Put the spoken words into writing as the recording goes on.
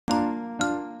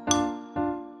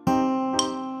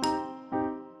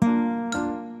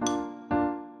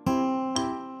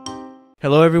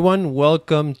Hello, everyone.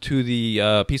 Welcome to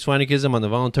the Peaceful Anarchism on the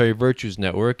Voluntary Virtues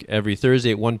Network every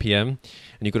Thursday at 1 p.m.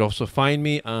 And you could also find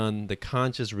me on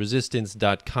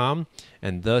theconsciousresistance.com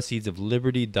and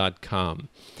theseedsofliberty.com.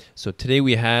 So today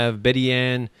we have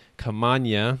Betteanne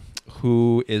Camagna,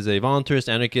 who is a voluntarist,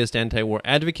 anarchist, anti-war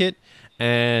advocate.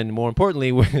 And more importantly,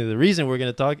 the reason we're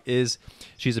going to talk is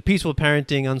she's a peaceful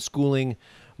parenting, unschooling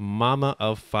mama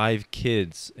of 5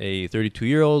 kids, a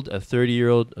 32-year-old, a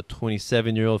 30-year-old, a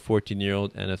 27-year-old,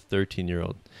 14-year-old, and a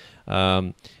 13-year-old.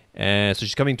 And so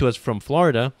she's coming to us from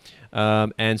Florida.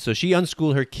 And so she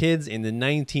unschooled her kids in the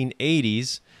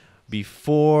 1980s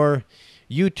before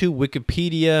YouTube,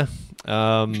 Wikipedia,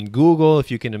 Google,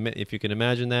 if you can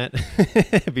imagine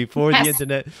that, before the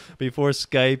internet, before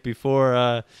Skype,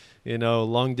 before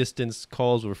long distance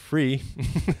calls were free,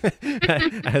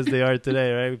 as they are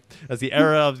today, right? As the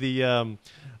era of the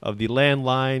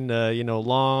landline,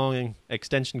 long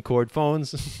extension cord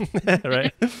phones,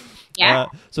 right? Yeah.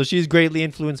 So she's greatly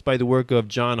influenced by the work of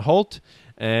John Holt,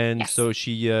 and Yes. so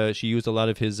she used a lot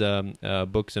of his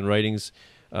books and writings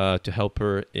to help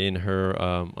her in her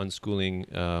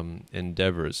unschooling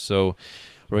endeavors. So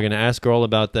we're going to ask her all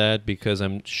about that, because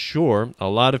I'm sure a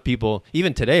lot of people,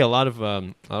 even today, a lot of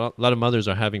mothers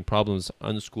are having problems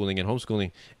unschooling and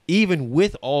homeschooling, even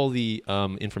with all the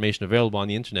information available on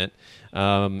the internet.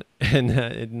 And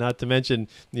not to mention,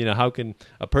 how can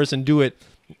a person do it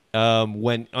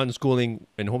when unschooling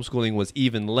and homeschooling was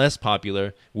even less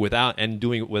popular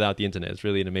doing it without the internet? It's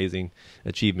really an amazing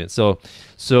achievement. So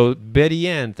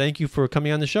Betteanne, thank you for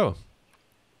coming on the show.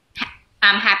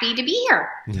 I'm happy to be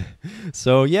here.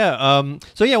 So yeah, why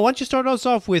don't you start us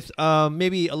off with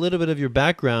maybe a little bit of your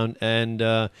background and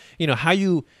how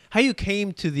you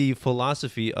came to the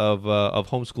philosophy of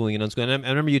homeschooling and unschooling. And I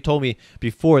remember you told me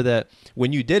before that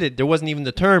when you did it, there wasn't even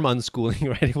the term unschooling,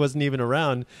 right? It wasn't even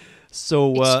around.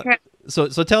 So so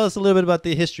tell us a little bit about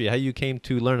the history, how you came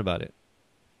to learn about it.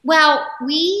 Well,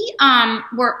 we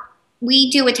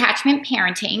do attachment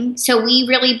parenting, so we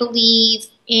really believe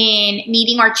in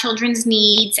meeting our children's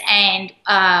needs and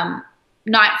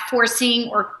not forcing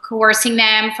or coercing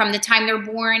them from the time they're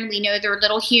born. We know they're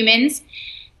little humans,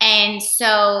 and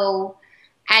so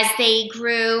as they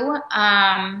grew,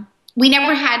 we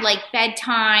never had like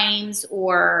bedtimes,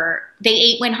 or they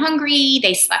ate when hungry,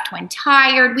 they slept when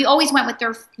tired. We always went with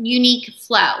their unique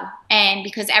flow, and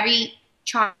because every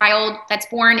child that's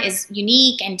born is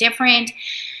unique and different.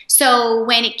 So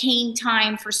when it came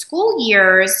time for school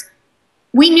years,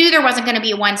 we knew there wasn't going to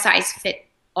be a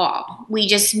one-size-fits-all. We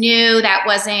just knew that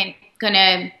wasn't going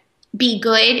to be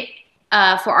good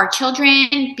for our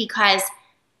children, because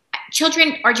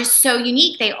children are just so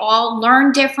unique. They all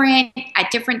learn different at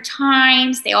different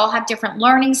times. They all have different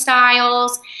learning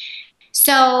styles.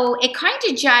 So it kind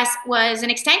of just was an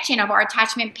extension of our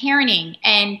attachment parenting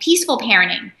and peaceful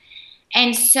parenting.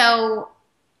 And so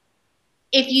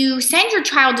if you send your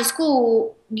child to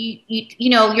school,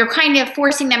 you're kind of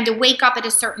forcing them to wake up at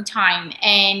a certain time,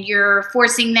 and you're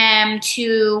forcing them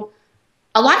to.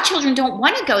 A lot of children don't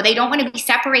want to go. They don't want to be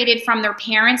separated from their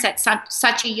parents at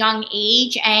such a young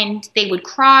age, and they would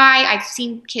cry. I've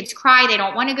seen kids cry. They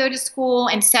don't want to go to school,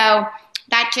 and so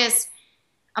that just,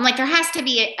 I'm like, there has to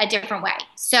be a different way.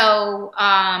 So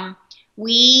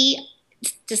we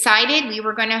decided we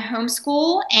were going to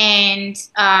homeschool and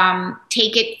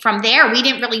take it from there. We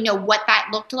didn't really know what that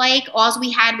looked like. All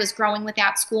we had was Growing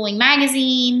Without Schooling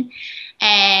magazine,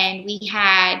 and we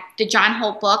had the John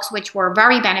Holt books, which were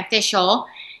very beneficial.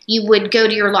 You would go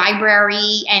to your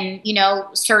library and,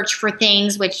 search for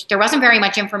things, which there wasn't very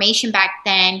much information back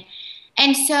then.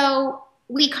 And so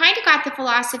we kind of got the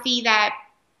philosophy that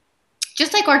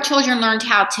just like our children learned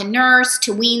how to nurse,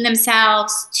 to wean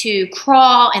themselves, to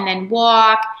crawl and then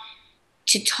walk,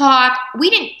 to talk, we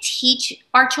didn't teach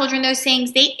our children those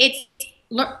things.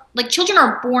 Like children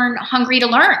are born hungry to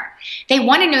learn. They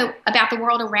want to know about the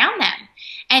world around them.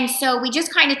 And so we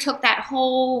just kind of took that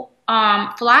whole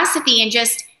philosophy, and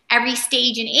just every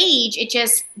stage and age, it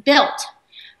just built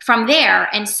from there.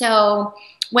 And so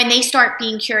when they start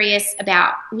being curious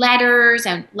about letters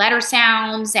and letter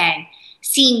sounds and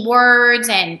seeing words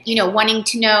and, wanting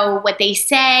to know what they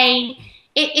say,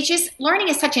 it's just, learning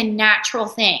is such a natural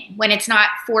thing when it's not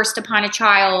forced upon a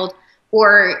child,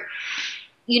 or,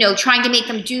 trying to make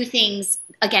them do things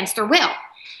against their will.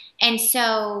 And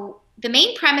so the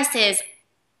main premise is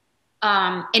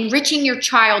enriching your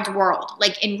child's world,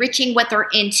 like enriching what they're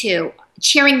into,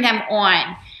 cheering them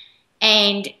on.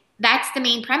 And that's the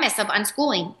main premise of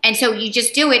unschooling. And so you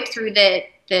just do it through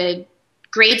the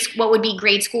grades, what would be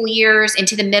grade school years,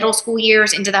 into the middle school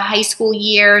years, into the high school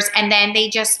years, and then they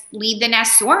just leave the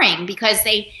nest soaring, because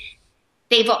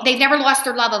they've never lost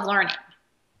their love of learning.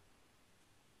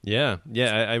 Yeah,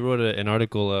 yeah. I wrote an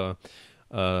article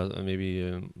maybe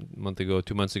a month ago,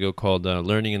 2 months ago, called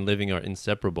 "Learning and Living Are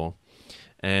Inseparable,"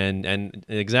 and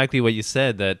exactly what you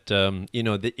said, that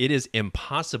it is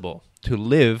impossible to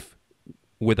live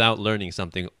without learning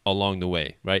something along the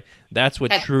way, right? That's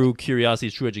what true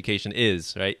curiosity, true education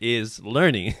is, right? Is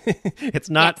learning. It's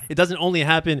not. Yes. It doesn't only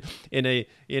happen in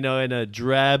a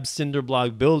drab cinder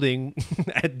block building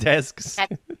at desks.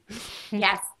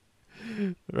 Yes.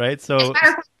 Right. So as a matter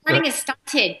of fact, learning is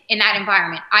stunted in that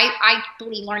environment. I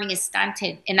believe learning is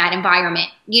stunted in that environment.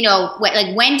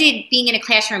 Like, when did being in a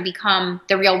classroom become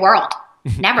the real world?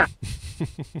 Never.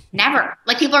 Never.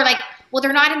 Like, people are like, well,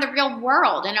 they're not in the real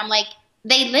world. And I'm like,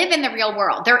 they live in the real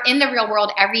world. They're in the real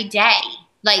world every day.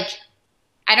 Like,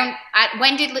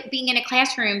 when did being in a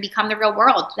classroom become the real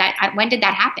world? When did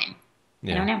that happen?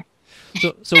 Yeah. I don't know.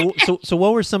 So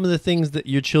what were some of the things that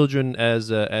your children,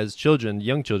 as children,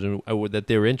 young children, that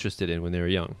they were interested in when they were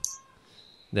young?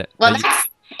 That's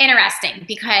interesting,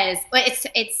 because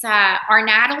it's our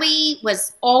Natalie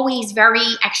was always very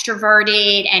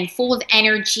extroverted and full of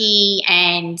energy,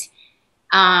 and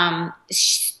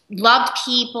loved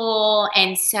people,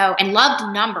 and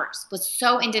loved numbers, was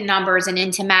so into numbers and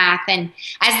into math. And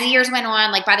as the years went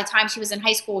on, like by the time she was in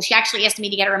high school, she actually asked me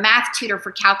to get her a math tutor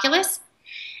for calculus.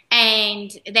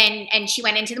 And she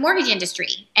went into the mortgage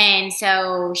industry. And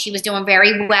so she was doing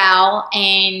very well.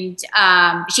 And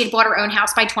she had bought her own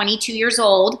house by 22 years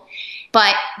old.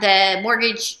 But the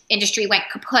mortgage industry went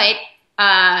kaput,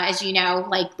 as you know,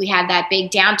 like we had that big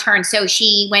downturn. So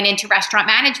she went into restaurant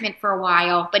management for a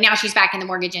while. But now she's back in the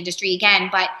mortgage industry again.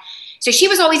 But so she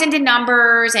was always into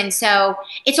numbers. And so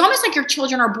it's almost like your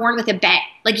children are born with a bent.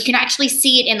 Like, you can actually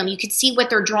see it in them. You can see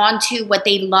what they're drawn to, what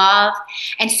they love.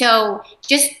 And so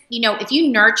just, if you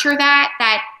nurture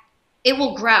that it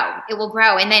will grow. It will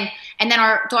grow. And then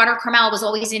our daughter Carmel was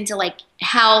always into like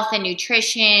health and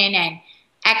nutrition and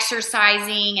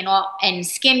exercising and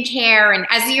skincare. And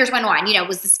as the years went on, it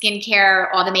was the skincare,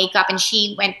 all the makeup. And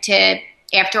she went to,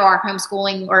 after our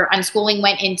homeschooling or unschooling,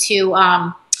 went into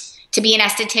to be an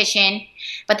esthetician.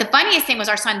 But the funniest thing was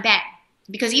our son Ben,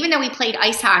 because even though he played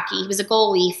ice hockey, he was a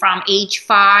goalie from age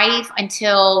 5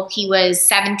 until he was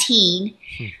 17.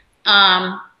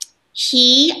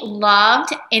 He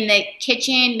loved in the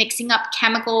kitchen mixing up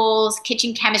chemicals,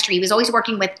 kitchen chemistry. He was always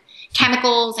working with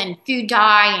chemicals and food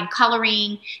dye and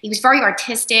coloring. He was very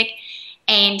artistic,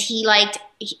 and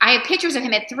I have pictures of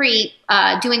him at 3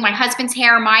 doing my husband's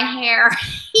hair, my hair.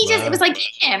 It was like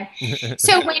him.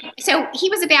 So he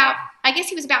was about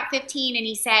 15, and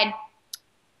he said,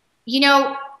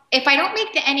 if I don't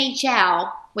make the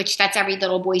NHL, which that's every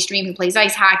little boy's dream who plays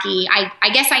ice hockey, I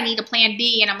guess I need a plan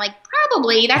B. And I'm like,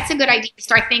 probably, that's a good idea to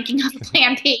start thinking of a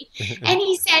plan B. And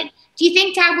he said, do you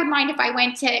think Dad would mind if I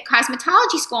went to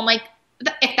cosmetology school? I'm like,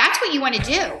 if that's what you want to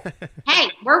do, hey,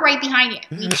 we're right behind you.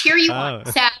 We cheer you on.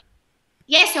 So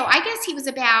yeah, so I guess he was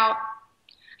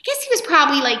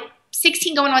probably like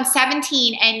 16 going on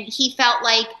 17, and he felt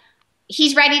like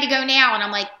he's ready to go now. And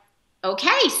I'm like,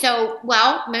 okay, so,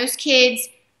 well, most kids,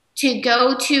 to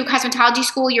go to cosmetology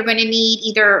school, you're going to need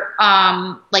either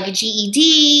like a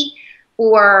GED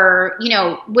or,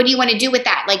 what do you want to do with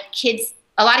that? Like,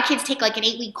 a lot of kids take like an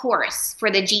 8-week course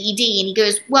for the GED. And he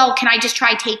goes, well, can I just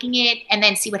try taking it and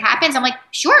then see what happens? I'm like,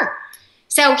 sure.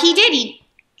 So he did. He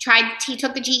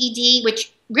took the GED,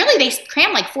 which really they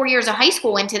crammed like 4 years of high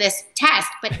school into this test,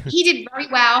 but he did very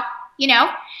well.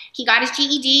 He got his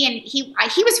GED, and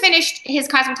he was finished his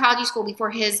cosmetology school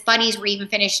before his buddies were even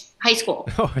finished high school.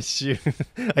 Oh, shoot.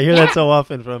 I hear that so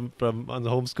often from on the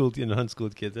homeschooled and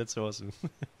unschooleded kids. That's so awesome.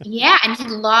 Yeah, and he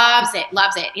loves it.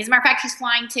 As a matter of fact, he's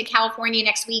flying to California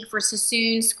next week for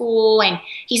Sassoon School, and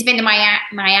he's been to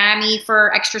Miami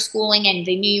for extra schooling, and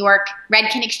the New York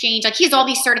Redken Exchange. Like, he has all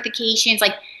these certifications.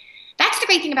 Like, that's the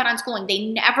great thing about unschooling. They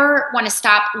never want to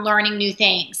stop learning new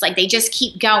things. Like, they just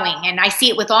keep going. And I see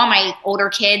it with all my older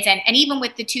kids, and even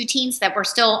with the 2 teens that we're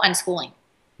still unschooling.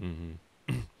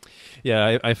 Mm-hmm.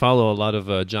 Yeah, I follow a lot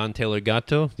of John Taylor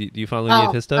Gatto. Do you follow any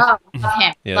of his stuff? Oh, love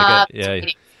him.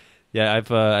 Yeah,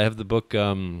 I have the book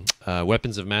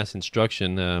Weapons of Mass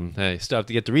Instruction. I still have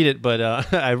to get to read it, but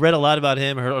I read a lot about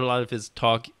him. I heard a lot of his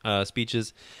talk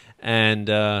speeches. And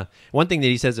one thing that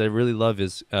he says I really love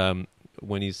is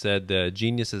when he said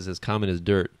genius is as common as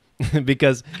dirt.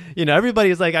 Because, everybody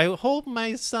is like, I hope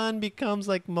my son becomes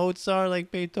like Mozart,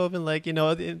 like Beethoven, like,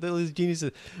 those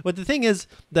geniuses. But the thing is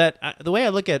that the way I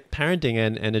look at parenting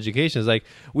and education is like,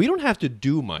 we don't have to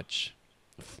do much.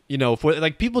 For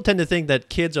like, people tend to think that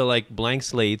kids are like blank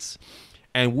slates,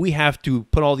 and we have to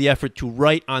put all the effort to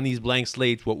write on these blank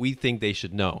slates what we think they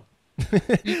should know.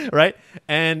 right?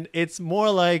 And it's more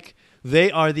like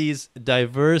they are these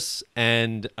diverse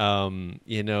and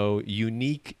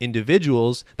unique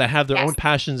individuals that have their own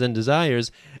passions and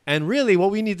desires. And really,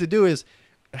 what we need to do is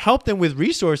help them with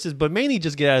resources, but mainly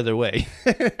just get out of their way.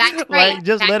 That's right. Like,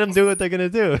 just let them do what they're gonna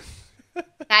do.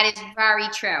 That is very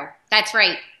true. That's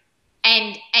right.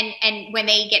 And when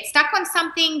they get stuck on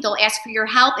something, they'll ask for your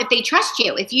help if they trust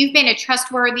you. If you've been a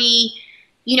trustworthy,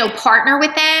 partner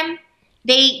with them,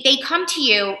 they come to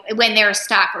you when they're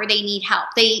stuck or they need help.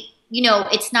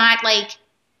 It's not like,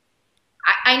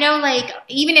 I know, like,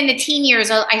 even in the teen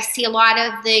years, I see a lot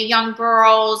of the young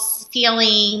girls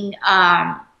feeling,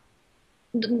 not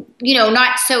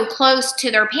so close to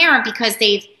their parent because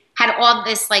they've had all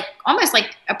this, like, almost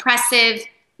like oppressive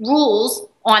rules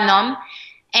on them.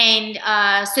 And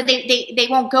so they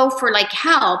won't go for, like,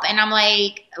 help. And I'm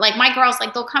like my girls,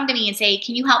 like, they'll come to me and say,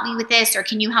 can you help me with this? Or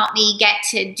can you help me get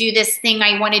to do this thing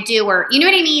I want to do? Or, you know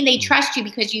what I mean? They trust you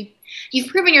because you've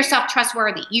proven yourself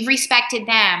trustworthy. You've respected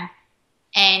them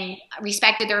and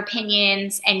respected their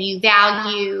opinions, and you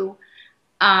value.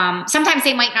 Sometimes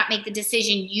they might not make the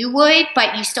decision you would,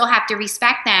 but you still have to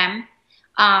respect them.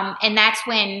 And that's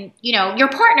when, you're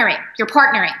partnering.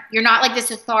 You're not like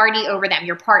this authority over them.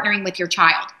 You're partnering with your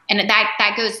child. And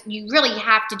that goes, you really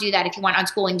have to do that if you want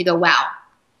unschooling to go well.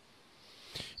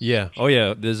 Yeah. Oh,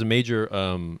 yeah. There's a major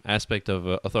aspect of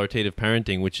authoritative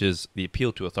parenting, which is the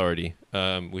appeal to authority,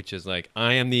 which is like,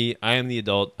 I am the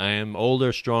adult. I am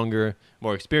older, stronger,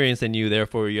 more experienced than you.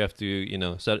 Therefore, you have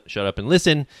to, shut up and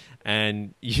listen.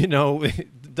 And,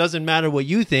 it doesn't matter what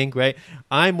you think, right?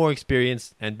 I'm more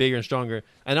experienced and bigger and stronger.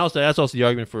 And also, that's also the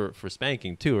argument for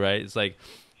spanking too, right? It's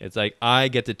like I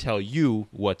get to tell you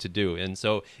what to do. And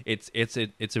so it's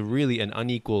a really an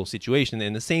unequal situation.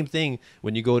 And the same thing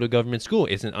when you go to government school,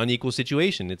 it's an unequal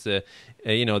situation. It's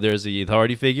there's the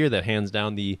authority figure that hands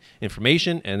down the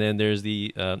information, and then there's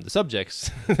the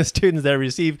subjects, the students that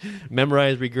receive,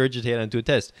 memorize, regurgitate onto a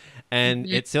test. And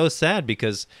it's so sad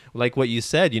because, like what you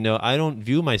said, I don't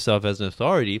view myself as an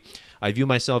authority. I view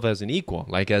myself as an equal,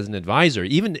 like as an advisor.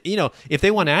 Even, if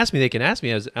they want to ask me, they can ask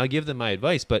me. I'll give them my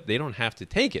advice, but they don't have to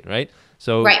take it, right?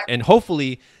 So, right. And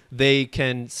hopefully they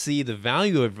can see the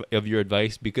value of your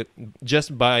advice, because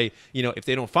just by, if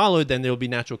they don't follow it, then there'll be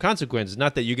natural consequences.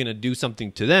 Not that you're going to do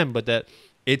something to them, but that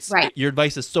your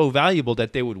advice is so valuable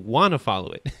that they would want to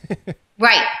follow it.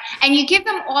 Right. And you give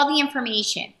them all the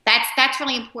information. That's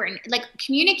really important. Like,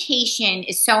 communication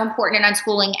is so important in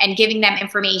unschooling, and giving them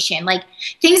information. Like,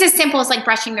 things as simple as, like,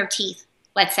 brushing their teeth,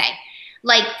 let's say.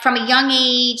 Like, from a young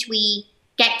age, we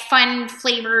get fun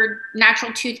flavored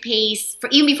natural toothpaste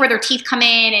even before their teeth come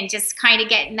in, and just kind of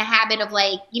get in the habit of,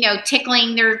 like,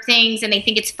 tickling their things, and they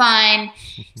think it's fun.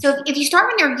 So if you start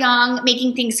when they're young,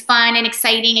 making things fun and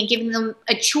exciting and giving them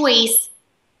a choice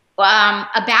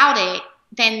about it,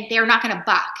 then they're not going to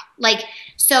buck. Like,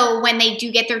 so when they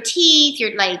do get their teeth,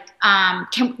 you're like,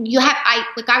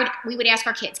 we would ask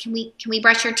our kids, can we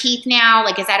brush your teeth now?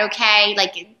 Like, is that okay?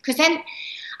 Like, because then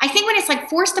I think when it's, like,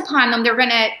 forced upon them,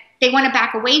 they want to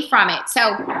back away from it.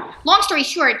 So long story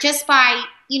short, just by,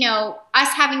 us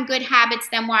having good habits,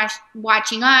 them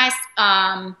watching us,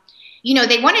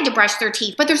 they wanted to brush their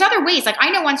teeth, but there's other ways. Like, I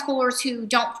know unschoolers who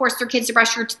don't force their kids to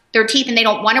brush their teeth, and they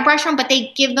don't want to brush them, but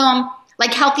they give them,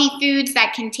 like, healthy foods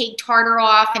that can take tartar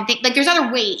off, and like, there's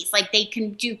other ways. Like, they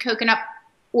can do coconut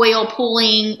oil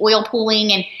pooling,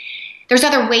 and there's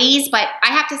other ways. But I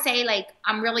have to say, like,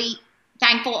 I'm really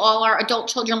thankful all our adult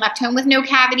children left home with no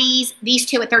cavities. These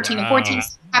two at 13 and 14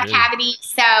 have cavities.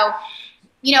 So,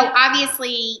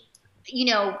 obviously,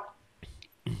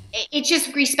 it's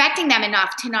just respecting them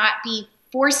enough to not be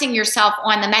forcing yourself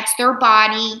on them. That's their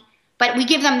body, but we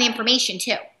give them the information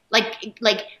too. Like,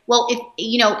 well,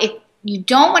 if you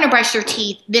don't want to brush your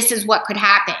teeth, this is what could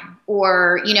happen.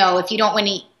 Or, if you don't want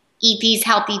to eat these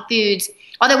healthy foods,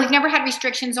 although we've never had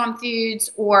restrictions on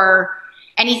foods or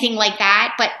anything like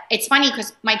that. But it's funny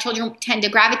because my children tend to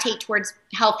gravitate towards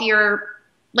healthier,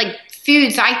 like,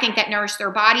 foods, I think, that nourish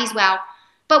their bodies well.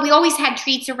 But we always had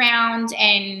treats around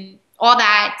and all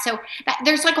that. So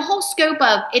there's, like, a whole scope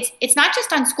of, it's not just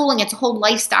unschooling, it's a whole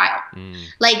lifestyle.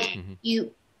 Like,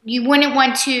 you wouldn't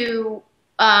want to,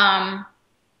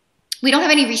 we don't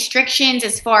have any restrictions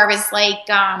as far as, like,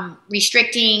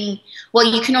 restricting, well,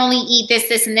 you can only eat this,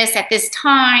 this, and this at this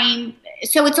time.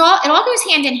 So it all goes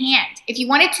hand in hand. If you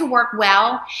want it to work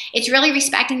well, it's really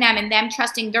respecting them and them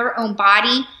trusting their own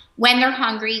body when they're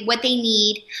hungry, what they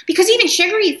need. Because even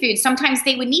sugary foods, sometimes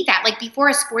they would need that. Like, before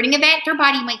a sporting event, their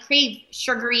body might crave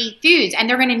sugary foods, and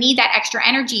they're going to need that extra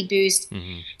energy boost.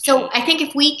 So I think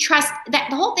if we trust, that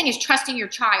the whole thing is trusting your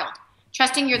child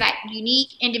trusting you're that unique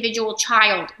individual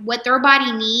child. What their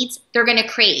body needs, they're going to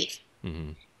crave.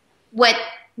 Mm-hmm.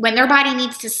 When their body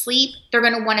needs to sleep, they're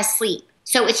going to want to sleep.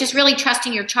 So it's just really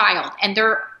trusting your child and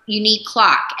their unique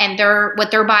clock and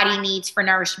what their body needs for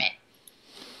nourishment.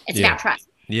 It's about trust.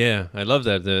 Yeah, I love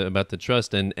that about the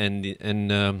trust, and you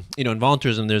know, in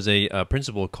voluntarism, there's a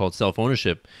principle called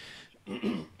self-ownership,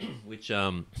 which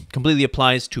completely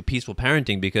applies to peaceful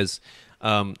parenting, because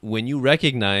when you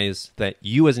recognize that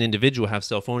you as an individual have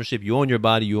self-ownership, you own your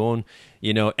body, you own,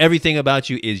 you know, everything about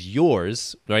you is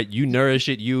yours, right? You nourish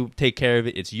it, you take care of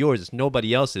it, it's yours, it's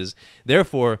nobody else's.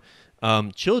 Therefore,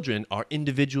 children are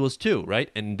individuals too, right?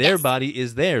 And their body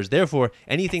is theirs. Therefore,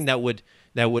 anything that would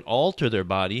alter their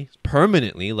body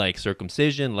permanently, like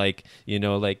circumcision, like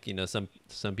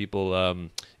some people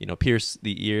pierce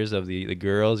the ears of the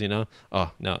girls, you know.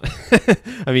 Oh no.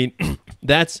 I mean,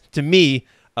 that's, to me,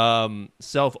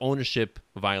 self-ownership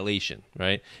violation,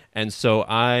 right? And so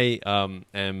I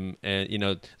am, you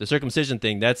know, the circumcision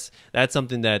thing, that's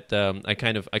something that I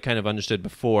kind of understood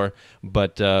before,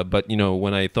 but you know,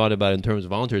 when I thought about it in terms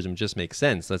of voluntarism, it just makes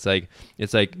sense.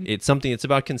 It's something, it's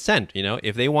about consent, you know.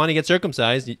 If they want to get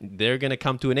circumcised, they're going to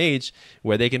come to an age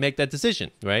where they can make that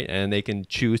decision, right? And they can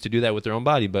choose to do that with their own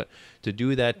body, but to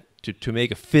do that, to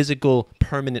make a physical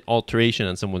permanent alteration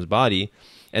on someone's body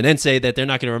and then say that they're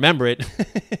not going to remember it,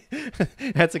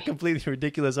 that's a completely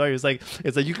ridiculous argument.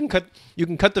 It's like you can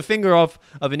cut the finger off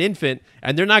of an infant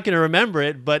and they're not going to remember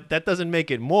it, but that doesn't make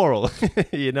it moral.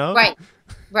 You know?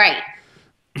 Right.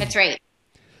 That's right.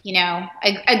 You know,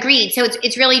 agreed. So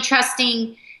it's really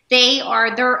trusting they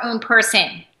are their own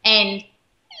person. And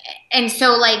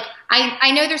so, like,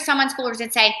 I know there's some unschoolers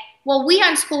that say, well, we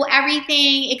unschool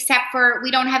everything except for we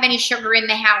don't have any sugar in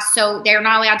the house, so they're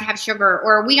not allowed to have sugar.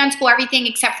 Or we unschool everything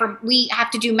except for we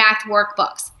have to do math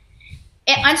workbooks.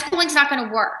 Unschooling's not going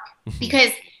to work,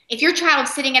 because if your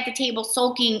child's sitting at the table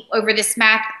sulking over this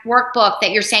math workbook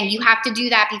that you're saying you have to do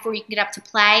that before you can get up to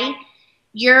play,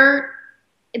 they're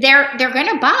going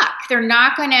to buck. They're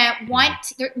not going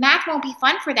to math won't be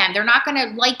fun for them. They're not going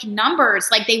to like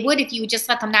numbers like they would if you would just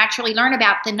let them naturally learn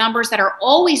about the numbers that are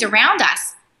always around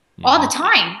us. All the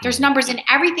time. There's numbers in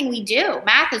everything we do.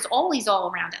 Math is always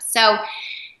all around us. So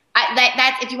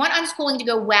that if you want unschooling to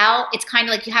go well, it's kind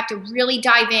of like you have to really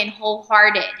dive in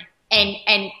wholehearted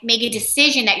and make a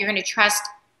decision that you're going to trust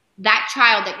that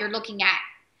child that you're looking at.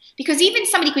 Because even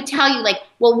somebody could tell you, like,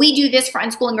 well, we do this for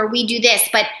unschooling or we do this,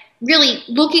 but really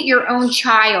look at your own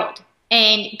child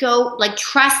and go, like,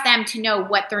 trust them to know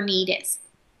what their need is.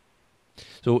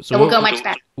 So it will go much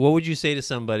better. What would you say to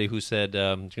somebody who said,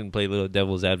 I'm going to play a little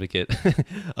devil's advocate,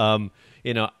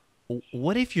 you know,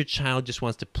 what if your child just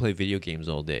wants to play video games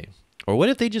all day? Or what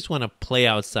if they just want to play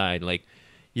outside? Like,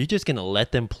 you're just going to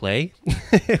let them play?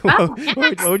 What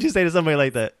would you say to somebody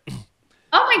like that?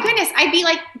 Oh my goodness. I'd be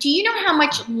like, do you know how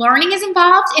much learning is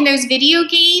involved in those video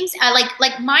games?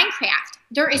 Like Minecraft.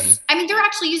 There is, I mean, they're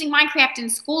actually using Minecraft in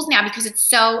schools now because it's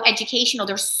so educational.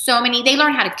 There's so many, they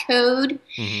learn how to code.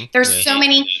 There's so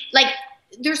many, like,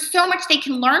 there's so much they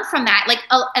can learn from that. Like,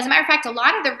 as a matter of fact, a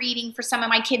lot of the reading for some of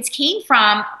my kids came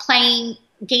from playing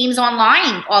games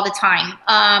online all the time.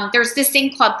 There's this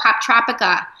thing called Pop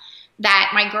Tropica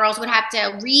that my girls would have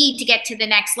to read to get to the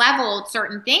next level,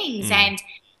 certain things. And,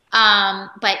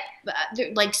 like,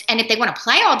 and if they want to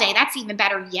play all day, that's even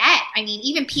better yet. I mean,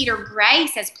 even Peter Gray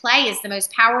says play is the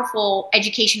most powerful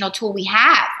educational tool we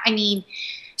have. I mean,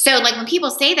 so, like, when people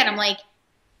say that, I'm like,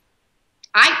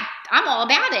 I'm all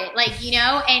about it. Like, you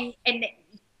know, and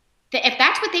if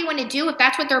that's what they want to do, if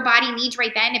that's what their body needs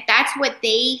right then, if that's what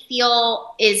they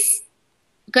feel is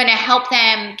going to help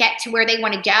them get to where they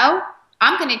want to go,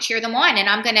 I'm going to cheer them on, and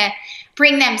I'm going to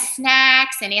bring them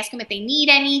snacks and ask them if they need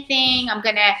anything. I'm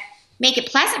going to make it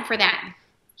pleasant for them.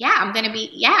 Yeah, I'm going to be,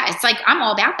 it's like, I'm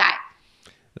all about that.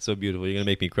 That's so beautiful. You're going to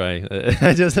make me cry.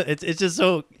 It's just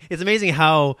so, it's amazing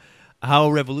how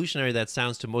revolutionary that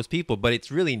sounds to most people, but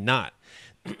it's really not.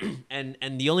 And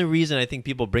the only reason I think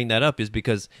people bring that up is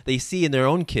because they see in their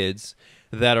own kids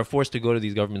that are forced to go to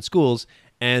these government schools,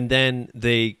 and then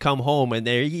they come home and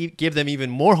they give them even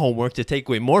more homework to take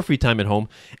away more free time at home.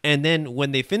 And then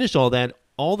when they finish all that,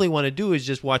 all they want to do is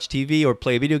just watch TV or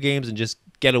play video games and just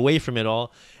get away from it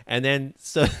all. And then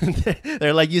so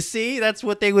they're like, you see, that's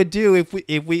what they would do if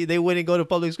they wouldn't go to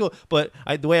public school. But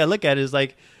the way I look at it is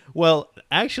like, well,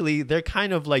 actually, they're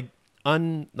kind of like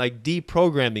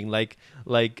deprogramming,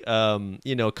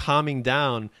 you know, calming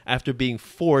down after being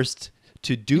forced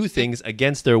to do things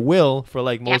against their will for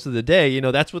like most of the day. You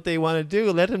know, that's what they want to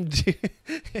do. Let them do.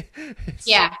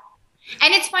 Yeah.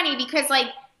 And it's funny because, like,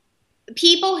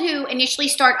 people who initially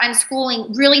start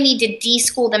unschooling really need to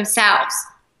de-school themselves.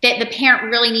 that the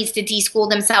parent really needs to deschool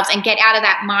themselves and get out of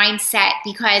that mindset,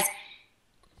 because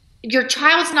your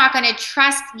child's not going to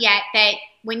trust yet that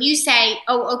when you say,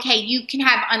 oh, okay, you can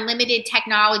have unlimited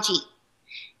technology,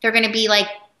 they're going to be like,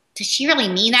 does she really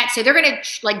mean that? So they're going to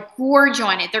like gorge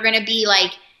on it. They're going to be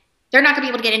like, they're not going to be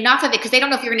able to get enough of it because they don't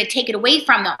know if you're going to take it away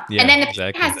from them. Yeah, and then the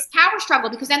exactly. parent has this power struggle,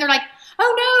 because then they're like,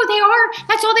 oh no, they are,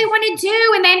 that's all they want to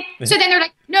do. And then, so then they're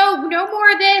like, no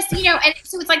more of this, you know? And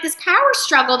so it's like this power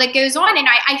struggle that goes on. And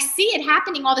I see it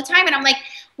happening all the time. And I'm like,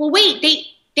 well, wait,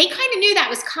 they kind of knew that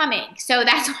was coming. So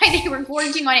that's why they were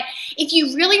gorging on it. If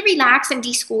you really relax and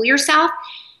deschool yourself,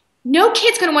 no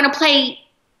kid's going to want to play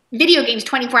video games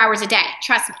 24 hours a day.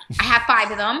 Trust me. I have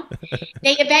 5 of them.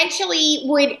 They eventually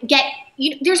would get,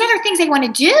 there's other things they want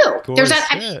to do. Course,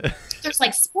 There's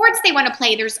like sports they want to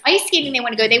play. There's ice skating they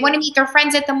want to go. They want to meet their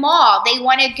friends at the mall. They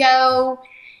want to go,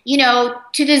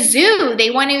 to the zoo. They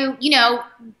want to,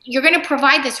 you're going to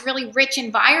provide this really rich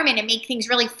environment and make things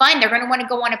really fun. They're going to want to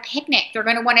go on a picnic. They're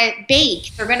going to want to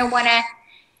bake. They're going to want to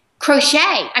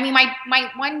crochet. I mean,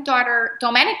 my one daughter,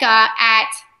 Domenica, I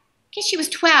guess she was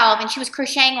 12, and she was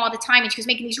crocheting all the time, and she was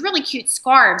making these really cute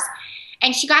scarves.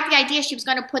 And she got the idea she was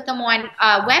going to put them on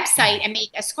a website and make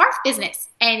a scarf business.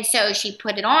 And so she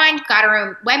put it on, got her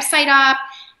own website up,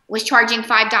 was charging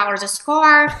 $5 a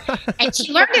scarf. And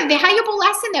she learned a valuable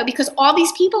lesson, though, because all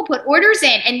these people put orders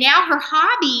in. And now her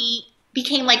hobby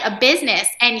became like a business,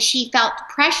 and she felt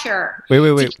pressure.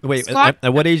 Wait.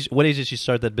 At what age did she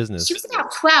start that business? She was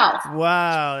about 12.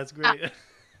 Wow, that's great.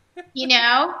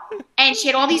 And she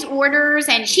had all these orders,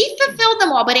 and she fulfilled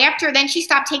them all. But then she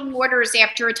stopped taking orders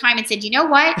after a time and said, you know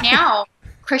what? Now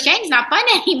crocheting's not fun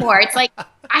anymore. It's like,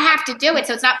 I have to do it,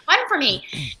 so it's not fun for me.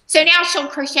 So now she'll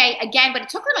crochet again, but it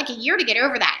took her like a year to get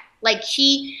over that. Like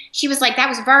she was like, that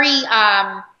was very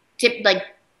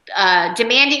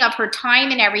demanding of her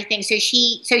time and everything. So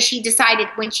she decided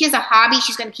when she has a hobby,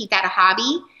 she's going to keep that a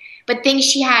hobby. But things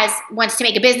she wants to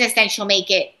make a business, then she'll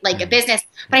make it like a business.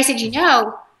 But I said,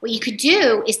 what you could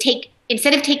do is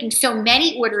instead of taking so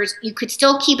many orders, you could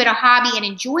still keep it a hobby and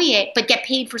enjoy it, but get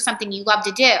paid for something you love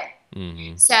to do.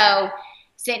 Mm-hmm. So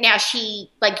now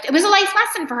it was a life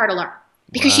lesson for her to learn,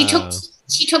 because she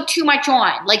took too much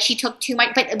on. Like she took too much,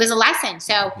 but it was a lesson.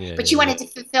 So, but she wanted to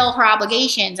fulfill her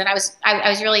obligations. And I was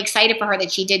really excited for her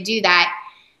that she did do that.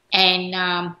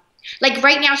 And like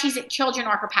right now children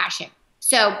are her passion.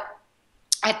 So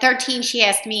at 13, she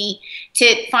asked me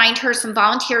to find her some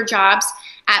volunteer jobs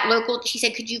at she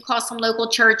said, could you call some local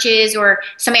churches or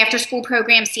some after school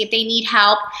programs, see if they need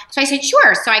help? So I said,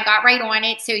 sure. So I got right on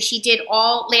it. So she did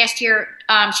last year,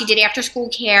 she did after school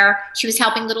care. She was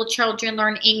helping little children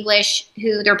learn English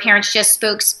who their parents just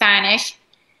spoke Spanish.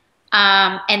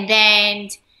 And then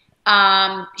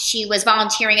she was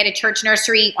volunteering at a church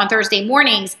nursery on Thursday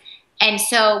mornings. And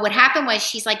so what happened was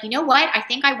she's like, you know what? I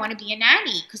think I want to be a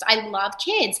nanny because I love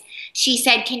kids. She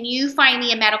said, can you find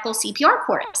me a medical CPR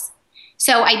course?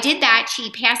 So I did that.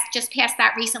 She just passed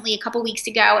that recently a couple weeks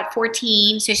ago at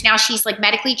 14. So now she's like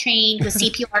medically trained with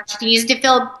CPR. She can use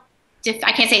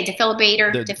I can't say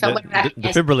defibrillator.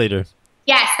 Defibrillator.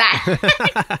 Yes,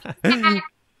 that.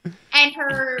 And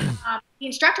her, the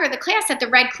instructor of the class at the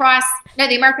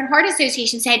the American Heart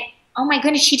Association said, oh my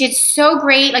goodness, she did so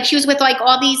great. Like she was with like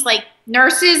all these like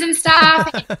nurses and stuff.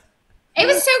 It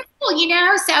was so cool,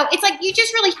 So it's like you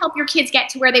just really help your kids get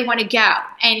to where they want to go.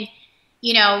 And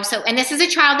and this is a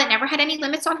child that never had any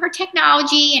limits on her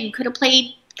technology and could have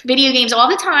played video games all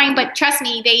the time. But trust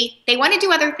me, they want to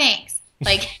do other things.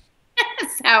 Like,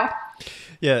 so.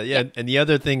 Yeah. And the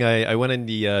other thing, I went in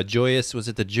the was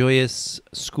it the Joyous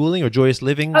Schooling or Joyous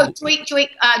Living? Oh,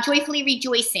 Joyfully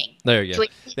Rejoicing. There you go.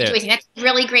 Rejoicing. That's a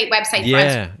really great website for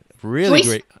us. Yeah, really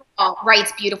great.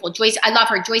 Writes beautiful. Joyce, I love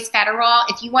her. Joyce Federal.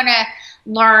 If you want to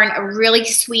learn a really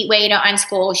sweet way to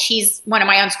unschool, she's one of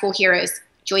my unschool heroes.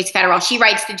 Joyce Federal. She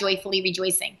writes the Joyfully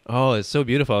Rejoicing. Oh, it's so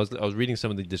beautiful. I was reading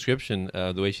some of the description,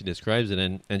 the way she describes it,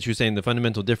 and she was saying the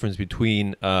fundamental difference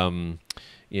between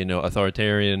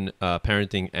authoritarian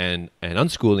parenting and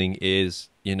unschooling is,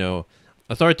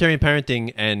 authoritarian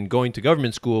parenting and going to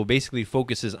government school basically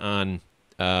focuses on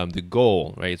the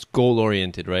goal, right? It's goal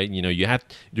oriented, right?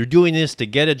 You're doing this to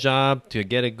get a job, to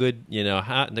get a good,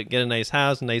 to get a nice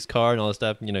house, a nice car, and all that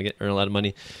stuff. Earn a lot of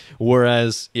money.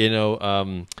 Whereas,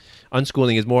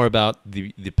 unschooling is more about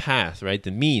the path, right?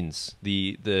 The means,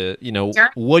 the you know, Sure.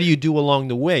 what do you do along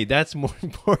the way? That's more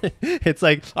important. It's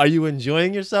like, are you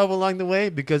enjoying yourself along the way?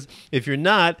 Because if you're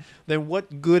not, then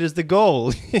what good is the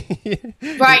goal?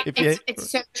 Right. If you- It's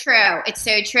so true. It's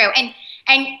so true.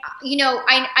 And you know,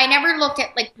 I never looked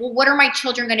at like, well, what are my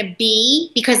children going to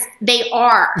be? Because they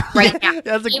are right now.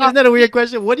 Isn't that a weird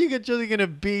question? What are your children going to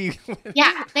be?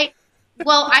 Yeah.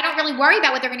 Well, I don't really worry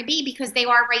about what they're going to be because they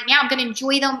are right now. I'm going to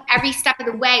enjoy them every step of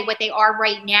the way, what they are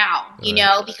right now, you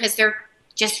know, because they're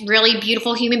just really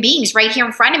beautiful human beings right here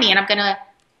in front of me. And I'm going to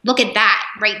look at that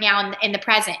right now in the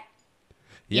present.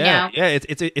 Yeah, You know? yeah.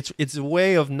 It's a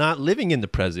way of not living in the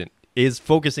present. Is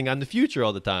focusing on the future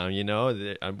all the time. You know,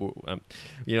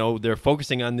 you know, they're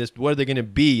focusing on this. What are they going to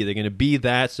be? They're going to be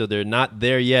that, so they're not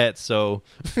there yet. So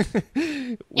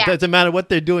it doesn't matter what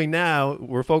they're doing now.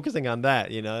 We're focusing on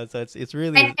that. You know, it's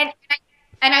really.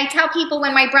 And I tell people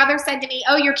when my brother said to me,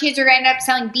 "Oh, your kids are going to end up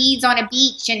selling beads on a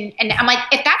beach," and I'm like,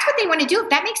 if that's what they want to do, if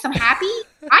that makes them happy,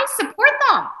 I support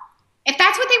them. If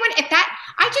that's what they want,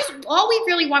 all we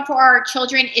really want for our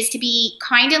children is to be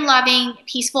kind and loving,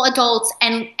 peaceful adults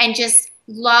and just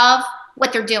love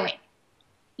what they're doing.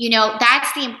 You know,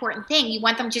 that's the important thing. You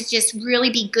want them to just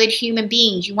really be good human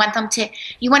beings. You want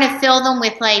to fill them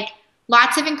with like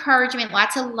lots of encouragement,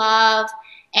 lots of love.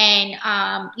 And,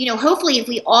 you know, hopefully if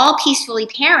we all peacefully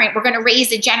parent, we're going to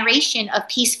raise a generation of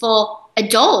peaceful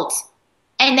adults.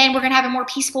 And then we're going to have a more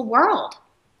peaceful world.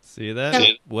 See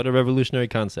that? What a revolutionary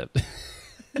concept.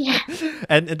 Yeah.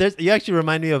 And you actually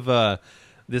remind me of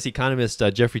this economist,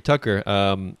 Jeffrey Tucker.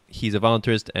 He's a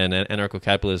voluntarist and an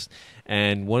anarcho-capitalist.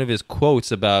 And one of his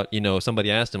quotes about, you know, somebody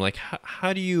asked him, like,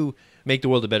 how do you make the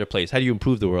world a better place? How do you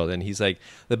improve the world? And he's like,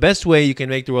 the best way you can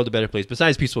make the world a better place,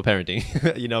 besides peaceful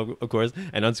parenting, you know, of course,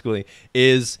 and unschooling,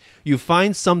 is you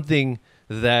find something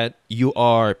that you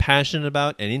are passionate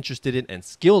about and interested in and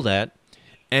skilled at,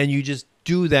 and you just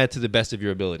do that to the best of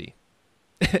your ability.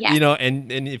 Yes. You know,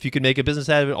 and if you can make a business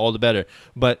out of it, all the better.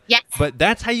 But yes. but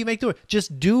that's how you make the work.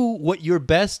 Just do what you're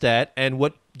best at and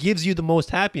what gives you the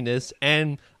most happiness,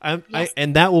 and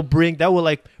and that will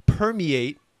like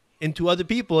permeate into other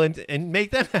people and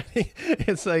make them happy.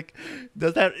 It's like,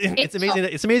 it's amazing.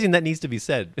 It's amazing that needs to be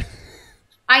said.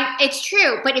 It's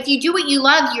true, but if you do what you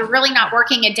love, you're really not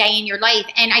working a day in your life.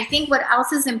 And I think what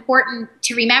else is important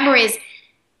to remember is,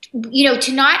 you know,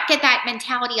 to not get that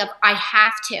mentality of I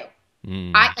have to.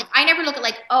 I never look at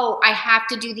like, oh, I have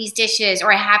to do these dishes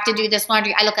or I have to do this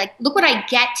laundry. I look like, look what I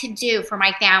get to do for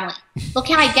my family. Look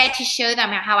how I get to show them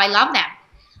how I love them.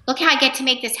 Look how I get to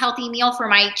make this healthy meal for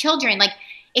my children. Like,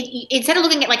 instead of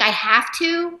looking at like I have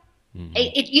to,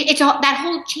 it's that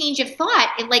whole change of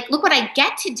thought. Like, look what I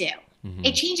get to do.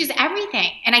 It changes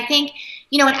everything. And I think,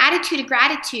 you know, an attitude of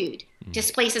gratitude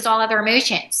displaces all other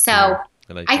emotions. So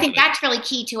I think that's really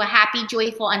key to a happy,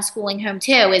 joyful, unschooling home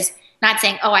too, is not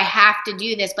saying, oh, I have to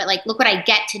do this, but like, look what I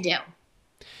get to do.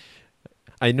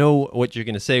 I know what you're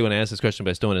going to say when I ask this question,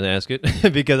 but I still want to ask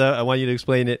it because I want you to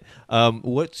explain it.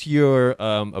 What's your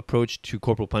approach to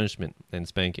corporal punishment and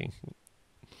spanking?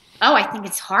 Oh, I think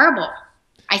it's horrible.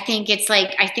 I think it's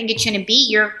like, I think it shouldn't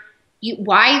be.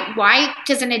 Why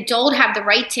does an adult have the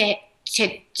right to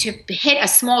hit a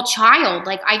small child?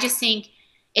 Like, I just think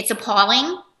it's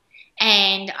appalling.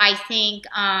 And I think,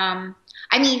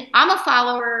 I mean, I'm a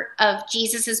follower of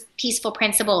Jesus's peaceful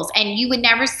principles, and you would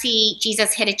never see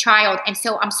Jesus hit a child. And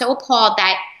so I'm so appalled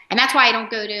and that's why I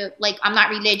don't go to, like, I'm not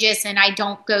religious and I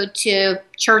don't go to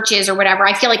churches or whatever.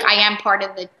 I feel like I am part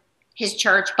of his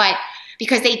church, but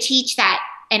because they teach that,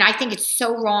 and I think it's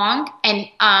so wrong. And,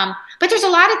 but there's a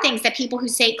lot of things that people who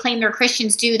claim they're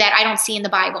Christians do that I don't see in the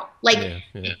Bible. Like,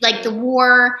 like the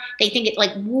war, they think it's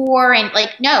like war and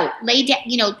like, no, lay down,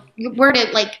 you know, we're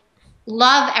to like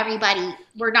love everybody.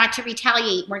 We're not to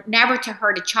retaliate. We're never to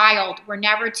hurt a child. We're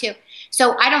never to,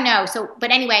 so I don't know. So,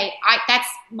 but anyway, that's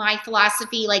my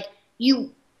philosophy. Like I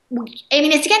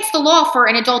mean, it's against the law for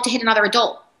an adult to hit another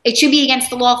adult. It should be against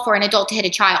the law for an adult to hit a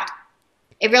child.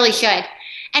 It really should.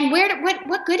 And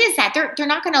what good is that? They're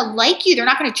not going to like you. They're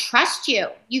not going to trust you.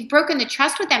 You've broken the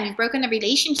trust with them. You've broken the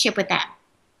relationship with them.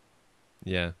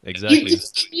 Yeah, exactly. You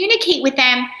just communicate with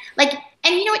them. Like,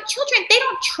 and you know what? Children, they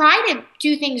don't try to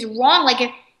do things wrong. Like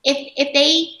if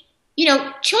they, you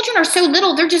know, children are so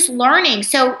little, they're just learning.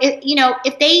 So, you know,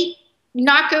 if they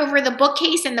knock over the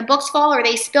bookcase and the books fall or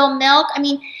they spill milk, I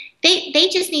mean, they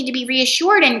just need to be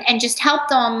reassured and just help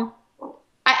them.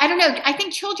 I don't know. I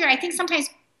think sometimes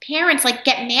parents like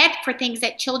get mad for things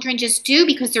that children just do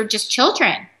because they're just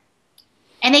children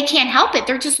and they can't help it.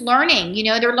 They're just learning, you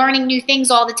know, they're learning new things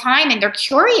all the time and they're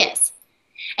curious.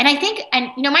 And I think,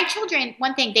 and you know, my children,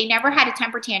 one thing, they never had a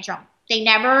temper tantrum. They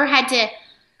never had to,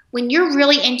 when you're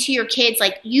really into your kids,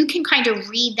 like you can kind of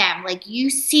read them. Like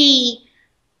you see,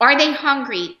 are they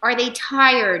hungry? Are they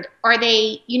tired? Are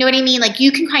they, you know what I mean? Like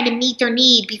you can kind of meet their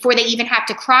need before they even have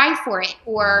to cry for it.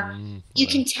 Or you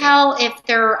can tell if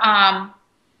they're,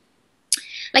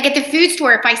 like at the food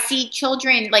store, if I see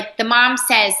children, like the mom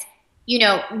says, you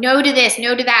know, no to this,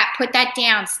 no to that, put that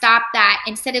down, stop that,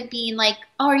 instead of being like,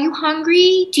 oh, are you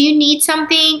hungry? Do you need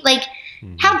something? Like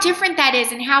how different that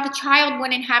is, and how the child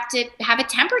wouldn't have to have a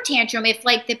temper tantrum if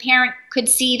like the parent could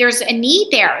see there's a need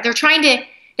there. They're trying to,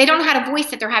 they don't know how to voice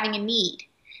that they're having a need.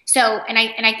 So, and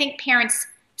I think parents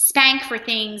spank for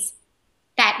things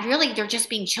that really they're just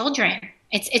being children.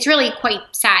 It's really quite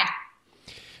sad.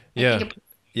 Yeah.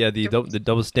 Yeah, the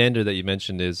double standard that you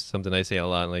mentioned is something I say a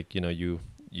lot. Like, you know, you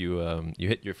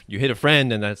hit a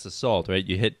friend, and that's assault, right?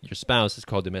 You hit your spouse, it's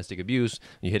called domestic abuse.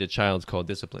 You hit a child, it's called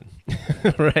discipline,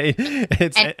 right?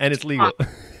 It's legal.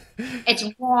 It's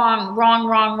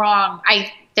wrong.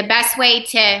 The best way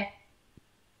to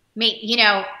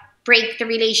break the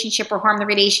relationship or harm the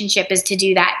relationship is to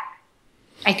do that.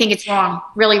 I think it's wrong,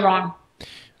 really wrong.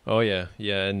 Oh yeah,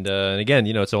 and again,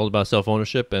 you know, it's all about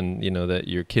self-ownership, and you know that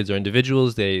your kids are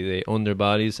individuals; they own their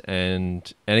bodies,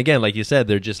 and again, like you said,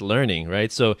 they're just learning,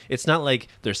 right? So it's not like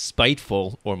they're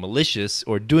spiteful or malicious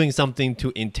or doing something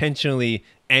to intentionally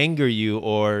anger you,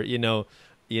 or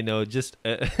just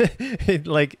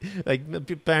like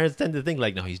parents tend to think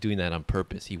like, no, he's doing that on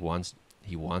purpose. He wants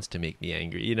to make me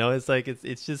angry. You know, it's like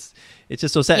it's just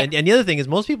so sad. And the other thing is,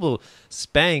 most people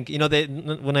spank. You know,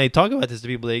 when I talk about this to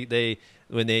people,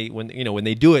 when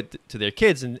they do it to their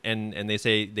kids and they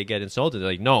say they get insulted, they're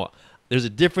like, no, there's a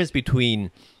difference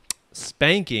between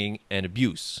spanking and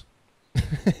abuse.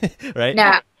 Right?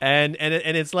 Yeah. And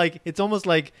it's like, it's almost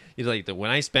like, when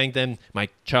I spank them, my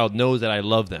child knows that I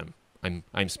love them.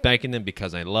 I'm spanking them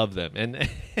because I love them, and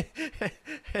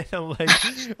I'm like,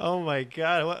 oh my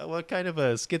God, what kind of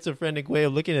a schizophrenic way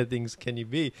of looking at things can you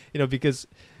be? You know, because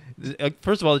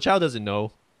first of all, the child doesn't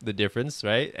know the difference,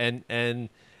 right? And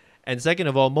second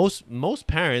of all, most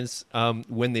parents,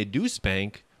 when they do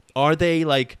spank, are they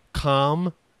like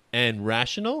calm and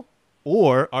rational,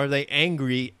 or are they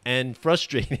angry and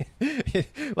frustrated?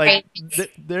 Like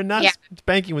they're not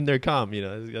spanking when they're calm. You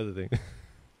know, that's the other thing.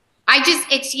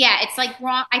 It's like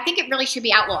wrong. I think it really should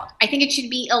be outlawed. I think it should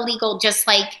be illegal, just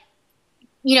like,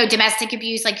 domestic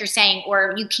abuse, like you're saying,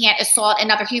 or you can't assault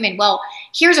another human. Well,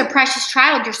 here's a precious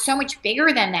child. You're so much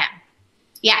bigger than them.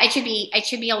 Yeah, it should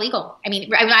be illegal. I mean,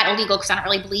 not illegal because I don't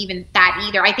really believe in that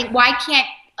either. I think, why can't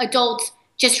adults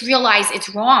just realize it's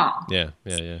wrong? Yeah.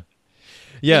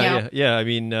 I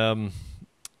mean,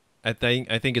 I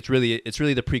think it's really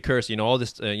the precursor. You know, all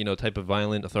this type of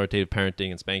violent, authoritative parenting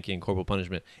and spanking and corporal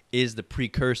punishment is the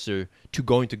precursor to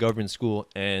going to government school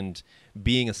and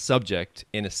being a subject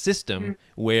in a system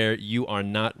where you are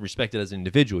not respected as an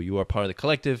individual. You are part of the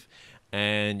collective,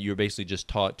 and you're basically just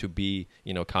taught to be,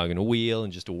 cog in a wheel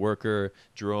and just a worker,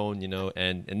 drone,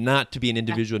 and not to be an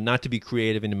individual, not to be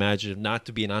creative and imaginative, not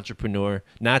to be an entrepreneur,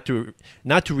 not to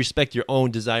respect your own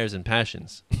desires and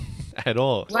passions at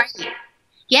all. Right.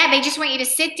 Yeah, they just want you to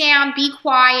sit down, be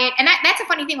quiet. And that's a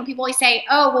funny thing when people always say,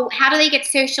 oh, well, how do they get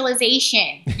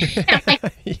socialization? And I'm like,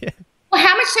 well,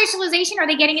 how much socialization are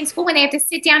they getting in school when they have to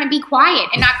sit down and be quiet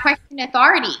and not question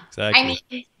authority? Exactly. I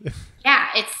mean, yeah,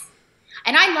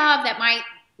 and I love that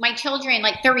my children,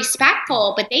 like, they're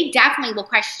respectful, but they definitely will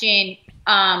question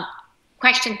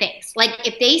things. Like,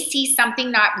 if they see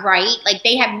something not right, like,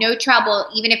 they have no trouble,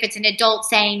 even if it's an adult,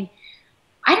 saying,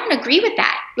 I don't agree with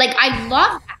that. Like, I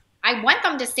love that. I want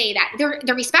them to say that.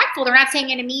 They're respectful. They're not saying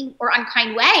in a mean or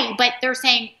unkind way, but they're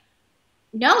saying,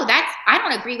 no, I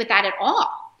don't agree with that at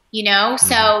all.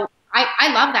 So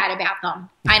I love that about them,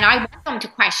 and I want them to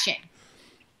question.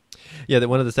 Yeah,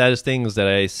 one of the saddest things that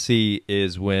I see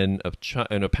is when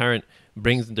a parent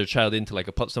brings their child into like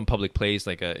some public place,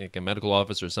 like a medical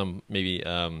office or something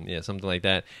like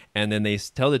that, and then they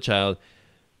tell the child,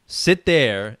 sit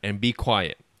there and be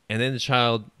quiet. And then the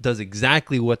child does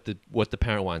exactly what the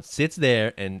parent wants. Sits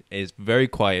there and is very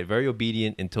quiet, very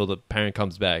obedient until the parent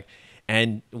comes back.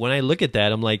 And when I look at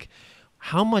that, I'm like,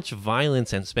 how much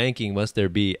violence and spanking must there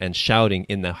be and shouting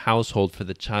in the household for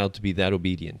the child to be that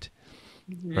obedient?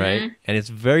 Right? And it's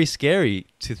very scary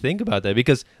to think about that,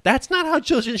 because that's not how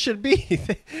children should be.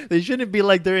 They shouldn't be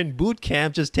like they're in boot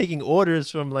camp just taking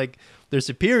orders from like their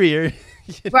superior.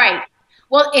 Right.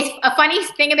 Well, it's a funny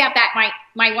thing about that.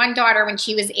 My one daughter, when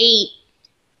she was 8,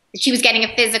 she was getting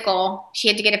a physical. She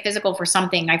had to get a physical for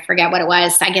something. I forget what it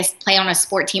was. I guess play on a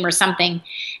sport team or something.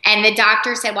 And the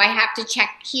doctor said, well, I have to check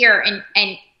here.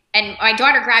 And my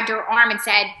daughter grabbed her arm and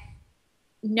said,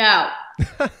 no.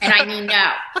 And I mean,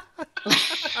 no.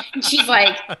 And she's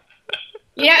like, it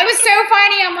was so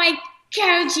funny. I'm like,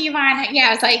 go, Giovanna. Yeah,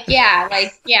 I was like, yeah,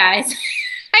 I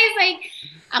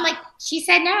was like, she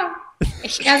said no.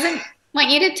 If she doesn't want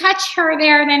you to touch her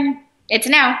there, then it's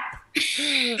no. Wow.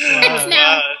 It's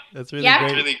no. That's really great.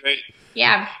 That's really great.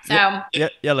 Yeah. So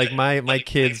yeah. Like my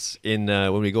kids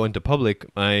when we go into public,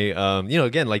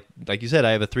 again, like you said,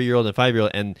 I have a 3-year-old and a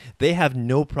 5-year-old, and they have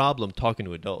no problem talking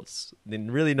to adults.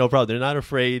 Really, no problem. They're not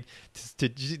afraid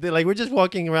they're like, we're just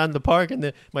walking around the park,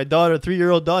 and my daughter,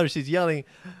 3-year-old daughter, she's yelling,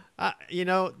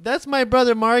 that's my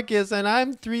brother Marcus, and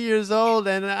I'm 3 years old,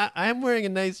 and I'm wearing a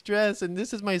nice dress, and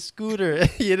this is my scooter. And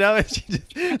she's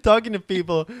just talking to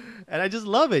people, and I just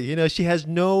love it. She has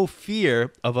no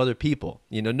fear of other people.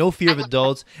 No fear of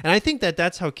adults, and I think that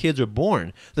that's how kids are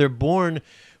born. They're born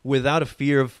without a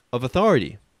fear of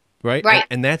authority, right? Right.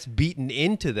 And that's beaten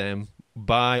into them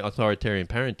by authoritarian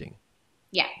parenting.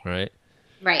 Yeah. Right.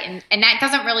 Right, and that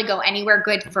doesn't really go anywhere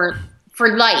good for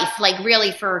life. Like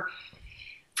really for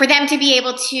them to be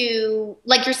able to,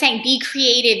 like you're saying, be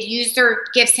creative, use their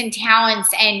gifts and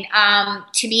talents, and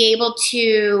to be able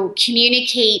to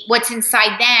communicate what's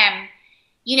inside them.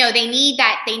 They need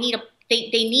that. They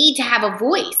need to have a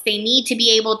voice. They need to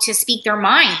be able to speak their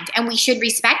mind, and we should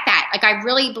respect that. Like I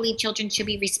really believe children should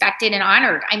be respected and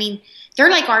honored. I mean, they're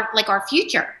like our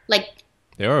future. Like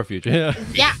they are our future.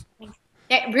 Yeah.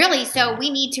 Yeah. Really. So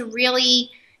we need to really,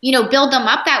 build them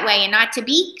up that way, and not to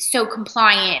be so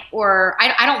compliant, or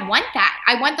I don't want that.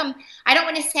 I don't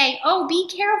want to say, oh, be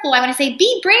careful. I want to say,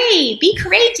 be brave, be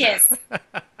courageous.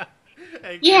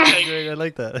 Yeah. I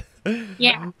like that.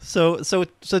 Yeah. So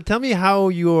tell me how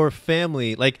your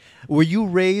family, like, were you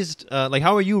raised,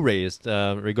 how were you raised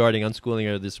regarding unschooling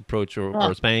or this approach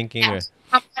or spanking? Yes.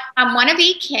 I'm one of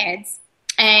 8 kids,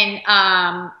 and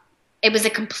it was a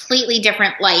completely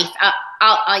different life.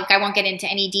 I won't get into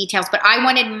any details, but I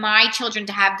wanted my children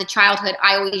to have the childhood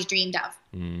I always dreamed of.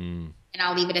 And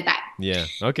I'll leave it at that. Yeah.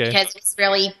 Okay. Because it was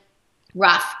really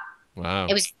rough. Wow.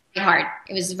 It was very hard.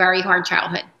 It was a very hard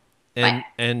childhood.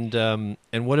 And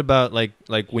what about like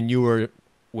when you were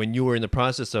in the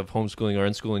process of homeschooling or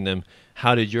unschooling them,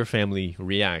 how did your family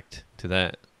react to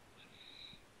that?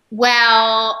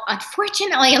 Well,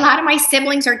 unfortunately, a lot of my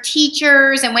siblings are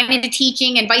teachers and went into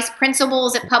teaching and vice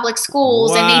principals at public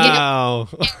schools. Wow.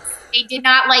 And they did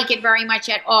not like it very much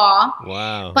at all.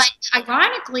 Wow. But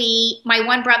ironically, my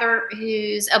one brother,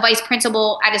 who's a vice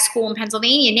principal at a school in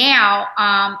Pennsylvania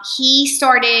now, he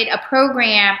started a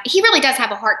program. He really does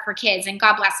have a heart for kids, and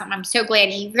God bless him. I'm so glad.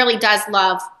 He really does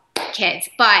love kids.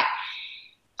 But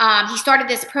he started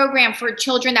this program for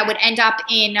children that would end up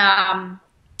in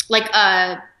like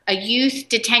a youth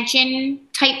detention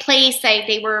type place.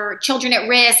 They were children at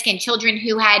risk and children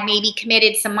who had maybe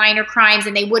committed some minor crimes,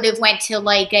 and they would have went to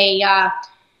like a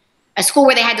school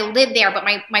where they had to live there. But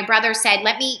my brother said,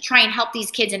 let me try and help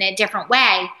these kids in a different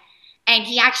way. And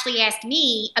he actually asked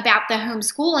me about the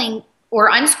homeschooling or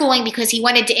unschooling because he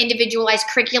wanted to individualize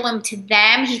curriculum to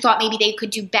them. He thought maybe they could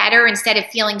do better instead of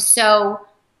feeling so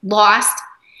lost.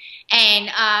 And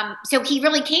so he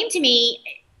really came to me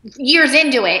years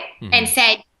into it and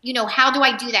said, how do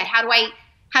I do that? How do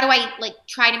I like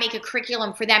try to make a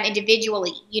curriculum for them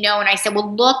individually? And I said,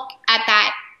 well, look at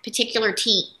that particular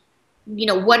teen.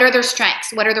 What are their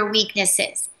strengths? What are their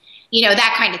weaknesses?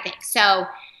 That kind of thing. So,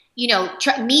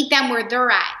 meet them where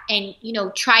they're at, and,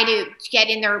 try to get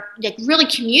in there, like really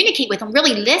communicate with them,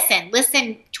 really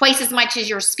listen twice as much as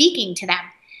you're speaking to them.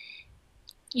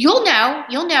 You'll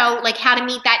know like how to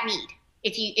meet that need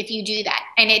if you do that.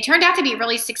 And it turned out to be a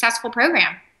really successful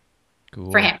program. Cool.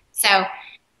 For him. So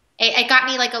it got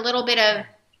me like a little bit of,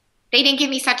 they didn't give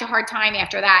me such a hard time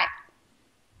after that.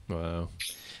 Wow.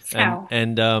 So.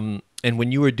 And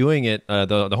when you were doing it,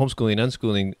 the homeschooling and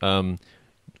unschooling,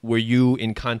 were you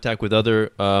in contact with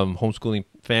other homeschooling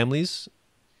families?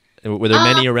 Were there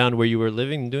many around where you were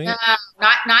living and doing it?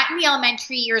 Not in the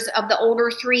elementary years. Of the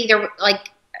older 3, there were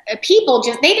like people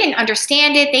they didn't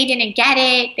understand it. They didn't get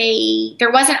it.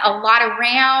 There wasn't a lot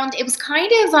around. It was kind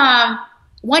of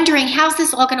wondering, how's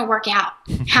this all going to work out?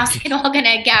 How's it all going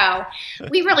to go?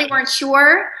 We really weren't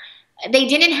sure. They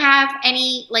didn't have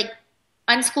any like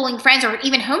unschooling friends or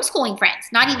even homeschooling friends,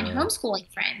 not even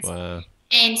homeschooling friends. Wow.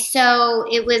 And so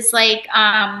it was like,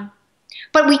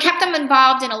 but we kept them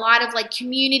involved in a lot of like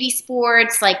community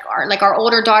sports. Like our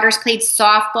older daughters played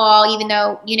softball, even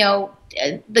though,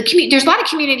 there's a lot of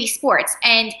community sports,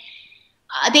 and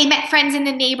they met friends in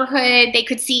the neighborhood they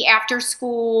could see after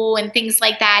school and things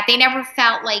like that. They never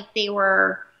felt like they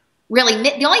were really,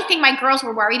 the only thing my girls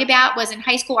were worried about was in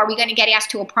high school, are we going to get asked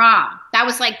to a prom? That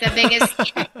was like the biggest,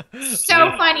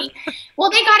 so funny. Well,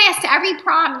 they got asked to every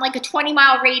prom in like a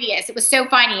 20-mile radius. It was so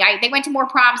funny. They went to more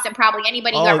proms than probably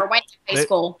anybody who ever went to high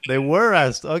school. They were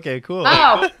asked. Okay, cool.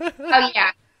 Oh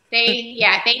yeah. They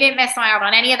didn't miss out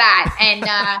on any of that.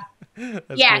 And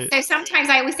great. So sometimes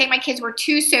I always say my kids were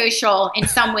too social in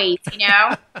some ways,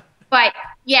 But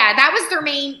yeah, that was their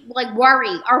main like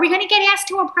worry. Are we going to get asked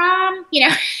to a prom?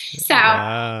 So,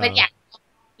 wow. But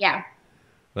yeah.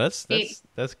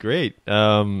 That's great.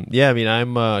 Yeah, I mean,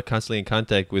 I'm constantly in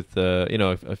contact with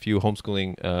a few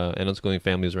homeschooling and unschooling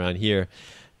families around here,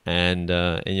 and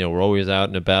we're always out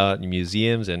and about in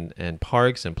museums and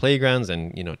parks and playgrounds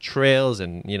and trails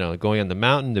and going on the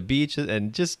mountain, the beach,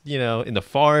 and just in the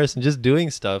forest and just doing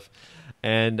stuff.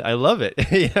 And I love it.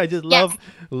 I just love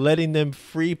letting them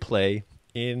free play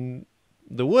in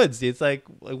the woods. It's like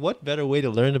what better way to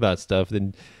learn about stuff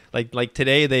than like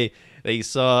today they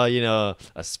saw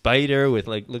a spider with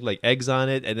looked like eggs on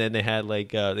it, and then they had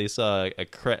they saw it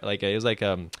was like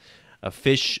a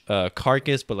fish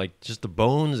carcass, but like just the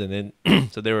bones, and then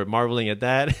so they were marveling at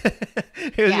that.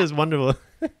 It was just wonderful.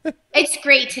 It's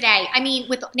great today. I mean,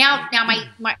 with now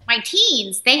my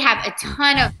teens, they have a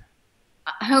ton of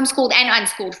homeschooled and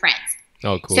unschooled friends.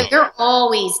 Oh, cool. So they're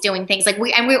always doing things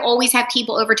we always have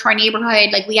people over to our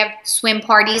neighborhood. Like we have swim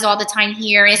parties all the time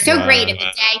here. And it's so great in the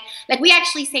day. Like we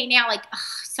actually say now,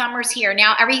 summer's here.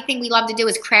 Now everything we love to do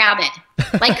is crowded.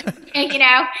 It's like,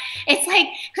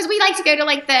 cause we like to go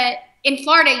to in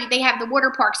Florida, they have the water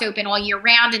parks open all year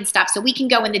round and stuff. So we can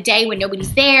go in the day when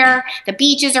nobody's there. The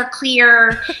beaches are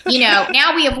clear.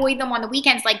 Now we avoid them on the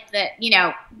weekends, like in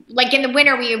the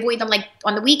winter, we avoid them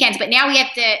on the weekends. But now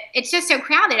it's just so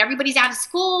crowded. Everybody's out of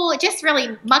school. It just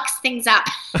really mucks things up.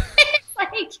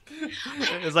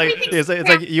 It's like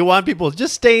you want people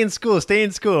just stay in school.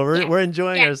 We're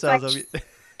enjoying ourselves.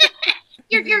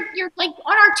 You're like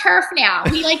on our turf now.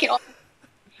 We like it all.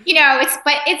 It's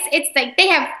like they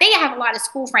have a lot of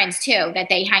school friends too that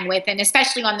they hang with, and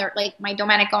especially on their my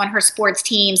Domenico on her sports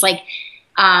teams. A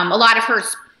lot of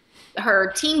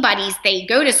her team buddies, they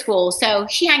go to school, so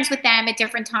she hangs with them at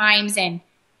different times and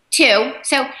too.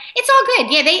 So it's all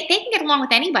good. Yeah, they can get along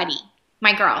with anybody,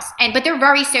 my girls, but they're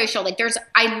very social.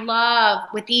 I love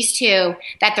with these two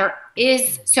that there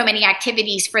is so many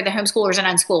activities for the homeschoolers and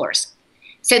unschoolers.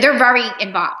 So they're very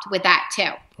involved with that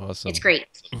too. Awesome. It's great.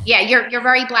 Yeah, you're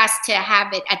very blessed to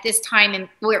have it at this time, and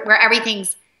where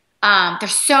everything's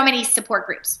there's so many support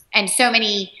groups and so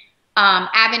many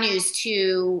avenues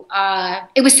to.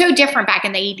 It was so different back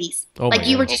in the 80s. Oh,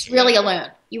 you were just really alone.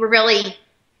 You were really,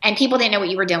 and people didn't know what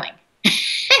you were doing.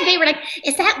 And they were like,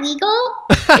 "Is that legal?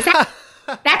 Is that?"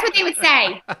 That's what they would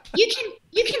say.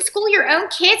 You can school your own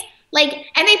kids.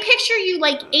 And they picture you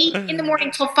 8 in the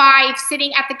morning till 5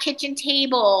 sitting at the kitchen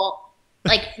table.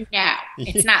 No,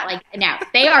 it's not no.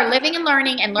 They are living and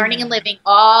learning and living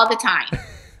all the time.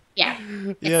 Yeah.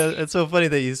 It's so funny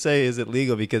that you say, is it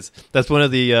legal? Because that's one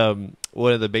of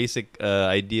the basic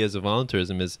ideas of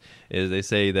voluntarism is they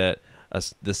say that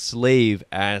the slave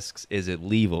asks, is it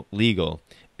legal?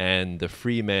 And the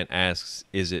free man asks,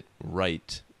 is it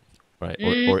right? Right.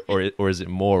 Or is it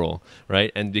moral?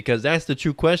 Right. And because that's the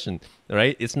true question.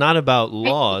 Right. It's not about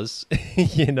laws,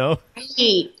 Right. Oh,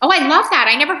 I love that.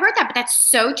 I never heard that, but that's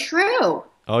so true.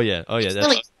 Oh, yeah. Is it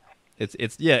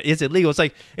legal? It's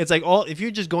like if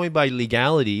you're just going by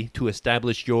legality to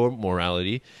establish your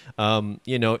morality, in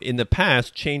the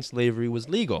past, chain slavery was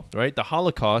legal, right? The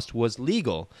Holocaust was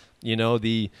legal.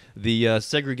 The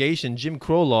segregation, Jim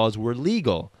Crow laws were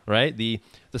legal, right? The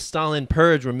Stalin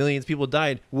purge where millions of people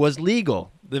died was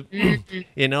legal.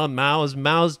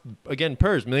 Mao's again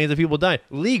purge, millions of people died,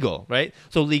 legal, right?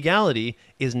 So legality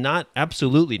is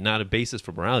absolutely not a basis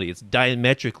for morality. It's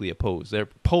diametrically opposed. They're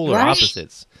polar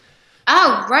opposites.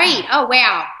 Oh, right. Oh,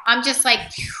 wow. I'm just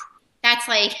that's that's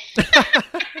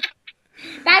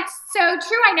so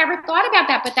true. I never thought about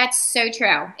that, but that's so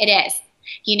true. It is.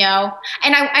 And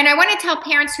I want to tell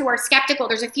parents who are skeptical,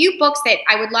 there's a few books that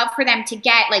I would love for them to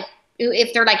get,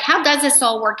 if they're how does this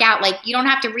all work out? You don't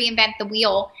have to reinvent the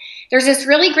wheel. There's this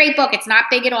really great book. It's not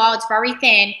big at all. It's very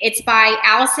thin. It's by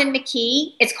Alison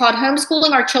McKee. It's called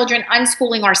Homeschooling Our Children,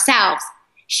 Unschooling Ourselves.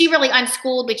 She really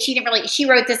unschooled, but she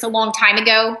wrote this a long time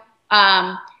ago,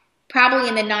 probably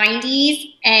in the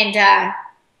 90s. And,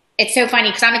 it's so funny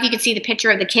because I don't know if you can see the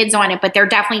picture of the kids on it, but they're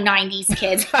definitely 90s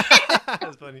kids.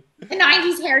 That's funny. The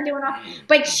 90s hair doing all.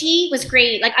 But she was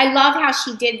great. I love how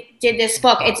she did this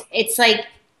book. It's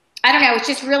I don't know. It's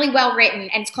just really well written,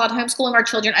 and it's called Homeschooling Our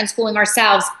Children, Unschooling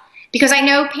Ourselves. Because I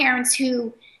know parents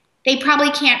who they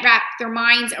probably can't wrap their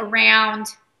minds around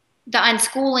the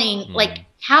unschooling, like,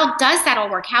 how does that all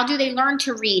work? How do they learn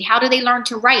to read? How do they learn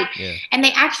to write? Yeah. And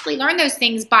they actually learn those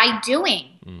things by doing.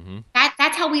 Mm-hmm.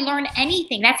 That's how we learn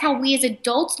anything. That's how we as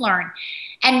adults learn.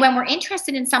 And when we're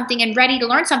interested in something and ready to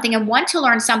learn something and want to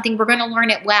learn something, we're going to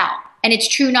learn it well. And it's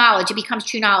true knowledge. It becomes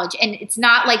true knowledge. And it's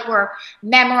not like we're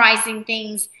memorizing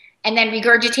things and then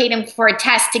regurgitate them for a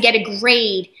test to get a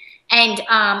grade. And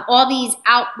all these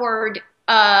outward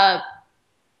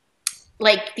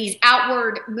these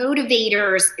outward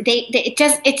motivators,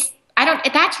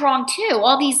 that's wrong too.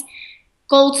 All these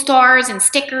gold stars and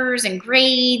stickers and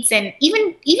grades and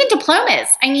even diplomas.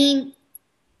 I mean,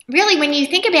 really, when you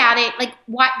think about it, like,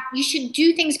 what you should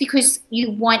do things because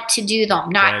you want to do them,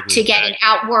 not to get an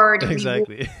outward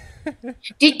exactly.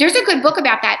 There's a good book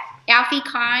about that. Alfie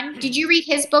Kahn. Did you read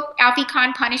his book, Alfie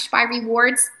Kahn, Punished by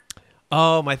Rewards?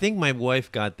 I think my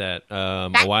wife got that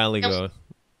a while ago.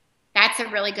 That's a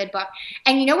really good book.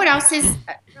 And you know what else is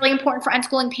really important for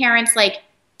unschooling parents? Like,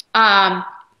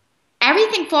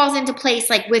 everything falls into place,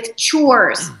 like with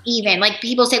chores even. Like,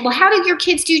 people say, well, how do your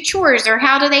kids do chores? Or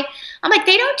how do they? I'm like,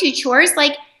 they don't do chores.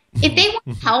 Like, if they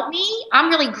want to help me, I'm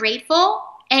really grateful.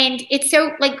 And it's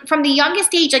so, like, from the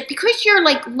youngest age, like, because you're,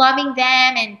 like, loving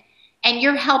them and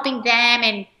you're helping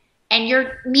them and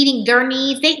you're meeting their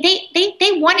needs,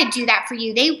 they want to do that for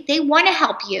you. They want to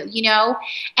help you, you know?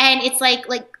 And it's like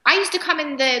I used to come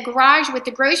in the garage with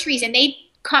the groceries and they'd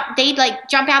like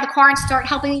jump out of the car and start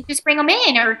helping me just bring them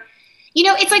in, or, you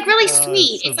know, it's like really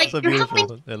sweet. It's like so you're beautiful.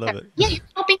 helping. I love it. Yeah, you're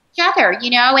helping each other,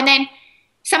 you know? And then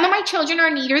some of my children are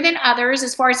neater than others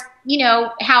as far as, you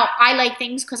know, how I like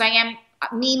things, because I am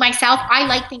me, myself. I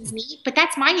like things neat, but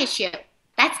that's my issue.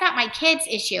 That's not my kids'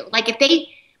 issue. Like,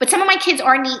 but some of my kids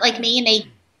are neat like me, and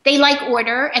they like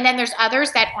order, and then there's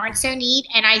others that aren't so neat,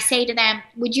 and I say to them,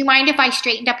 would you mind if I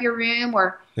straightened up your room,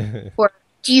 or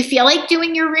do you feel like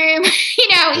doing your room? You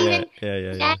know, even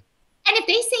that. And if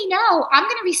they say no, I'm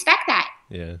going to respect that.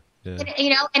 Yeah. You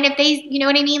know, and if they, you know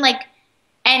what I mean? Like,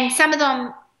 and some of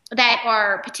them that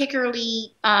are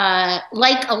particularly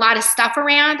like a lot of stuff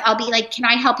around, I'll be like, can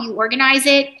I help you organize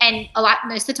it? And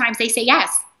most of the times they say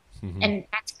yes. Mm-hmm. And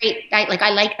that's great.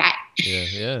 I like that.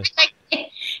 Yeah.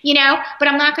 You know, but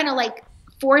I'm not going to like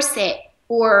force it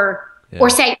or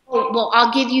say, oh, well,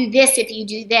 I'll give you this if you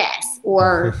do this,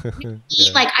 or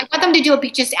like, I want them to do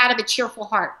it just out of a cheerful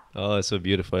heart. Oh, that's so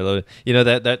beautiful. I love it. You know,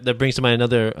 that brings to mind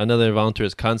another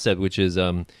voluntarist concept, which is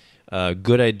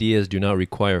good ideas do not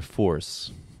require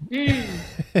force.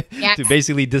 Yes. To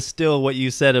basically distill what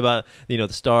you said about, you know,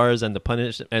 the stars and the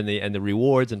punish and the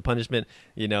rewards and punishment,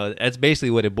 you know, that's basically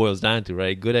what it boils down to,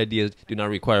 right? Good ideas do not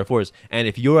require force, and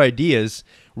if your ideas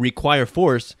require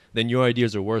force, then your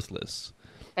ideas are worthless.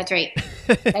 That's right.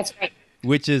 That's right.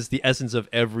 Which is the essence of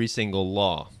every single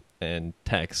law and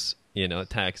tax, you know,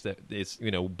 tax that is,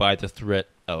 you know, by the threat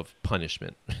of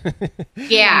punishment.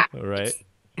 Yeah. Right.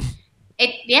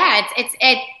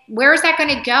 Where is that going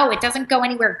to go? It doesn't go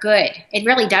anywhere good. It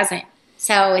really doesn't.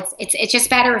 So it's just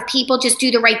better if people just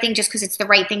do the right thing just because it's the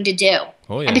right thing to do.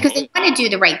 Oh, yeah. And because they want to do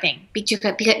the right thing,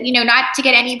 because, you know, not to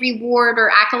get any reward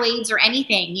or accolades or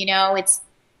anything, you know, it's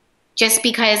just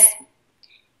because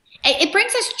it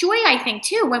brings us joy, I think,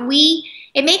 too,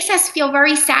 it makes us feel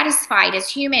very satisfied as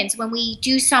humans when we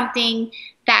do something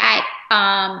that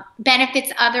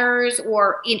benefits others,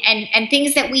 and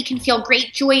things that we can feel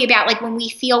great joy about, like when we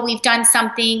feel we've done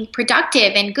something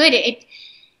productive and good.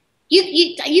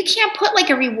 You can't put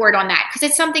like a reward on that because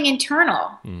it's something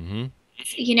internal. Mm-hmm.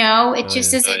 You know, it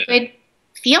just is a good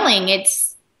feeling.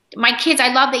 It's my kids.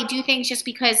 I love they do things just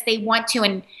because they want to,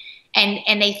 and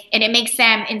it makes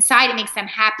them inside. It makes them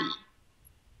happy.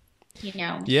 You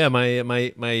know. Yeah,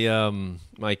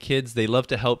 my kids, they love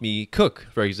to help me cook.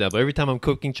 For example, every time I'm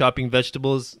cooking, chopping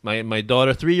vegetables, my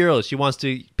daughter, 3-year-old, she wants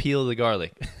to peel the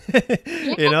garlic.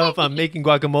 You know, if I'm making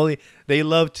guacamole, they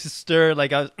love to stir.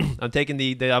 Like I'm taking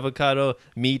the avocado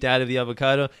meat out of the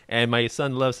avocado, and my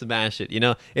son loves to mash it. You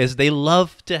know, they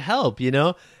love to help. You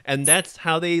know, and that's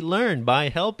how they learn, by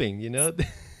helping. You know.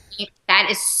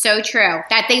 That is so true.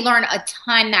 That they learn a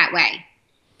ton that way.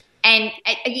 And,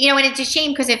 you know, and it's a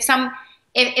shame because if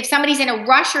somebody's in a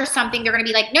rush or something, they're going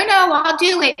to be like, no, I'll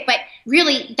do it. But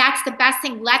really, that's the best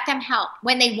thing. Let them help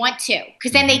when they want to,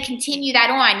 because then they continue that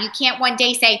on. You can't one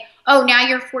day say, oh, now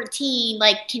you're 14.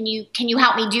 Like, can you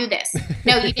help me do this?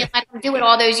 No, you didn't let them do it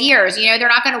all those years. You know, they're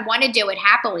not going to want to do it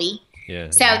happily.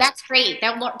 Yeah. So that's great.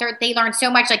 They learn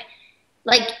so much. And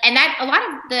that a lot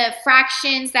of the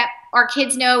fractions that our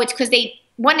kids know, it's because they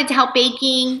wanted to help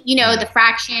baking, you know, the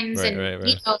fractions, right.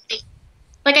 You know,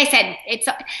 like I said,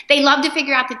 they love to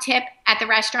figure out the tip at the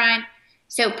restaurant.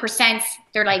 So percents,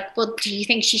 they're like, well, do you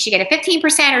think she should get a 15%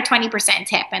 or 20%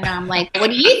 tip? And I'm like, what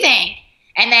do you think?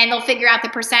 And then they'll figure out the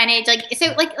percentage.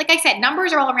 Like I said,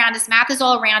 numbers are all around us. Math is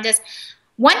all around us.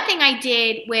 One thing I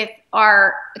did with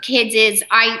our kids is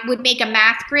I would make a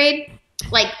math grid.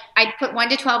 Like I'd put 1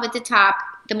 to 12 at the top,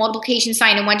 the multiplication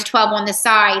sign, and 1 to 12 on the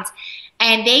sides.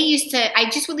 And I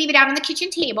just would leave it out on the kitchen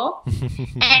table.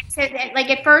 And so that, like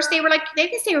at first they were like,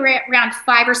 they were around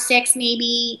 5 or 6,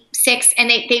 maybe 6. And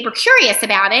they were curious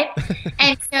about it.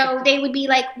 And so they would be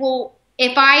like, well,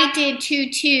 if I did 2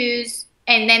 2s,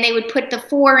 and then they would put the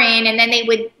 4 in, and then they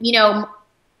would,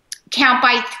 count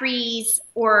by 3s,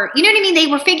 or, you know what I mean? They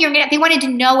were figuring it out. They wanted to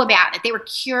know about it. They were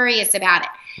curious about it.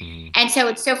 And so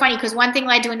it's so funny because one thing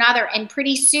led to another, and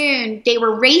pretty soon they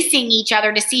were racing each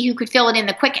other to see who could fill it in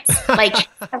the quickest. Like,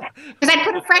 because I'd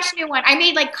put a fresh new one. I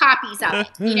made like copies of it,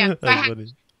 So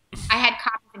I had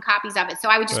copies and copies of it. So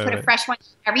I would just put a fresh one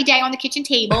every day on the kitchen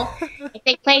table. If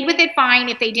they played with it, fine.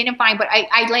 If they didn't, fine. But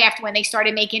I laughed when they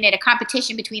started making it a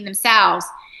competition between themselves.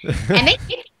 And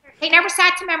they never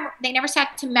sat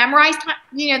to memorize,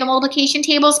 the multiplication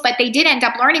tables, but they did end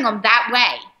up learning them that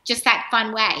way. Just that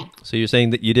fun way. So you're saying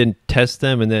that you didn't test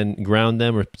them and then ground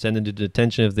them or send them to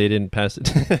detention if they didn't pass the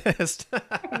test?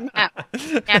 No.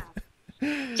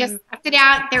 Just test it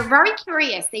out. They're very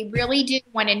curious. They really do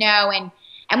want to know.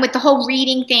 And with the whole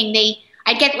reading thing,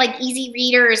 I'd get like easy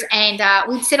readers, and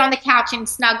we'd sit on the couch and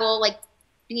snuggle, like,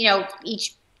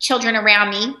 each children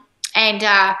around me.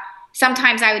 And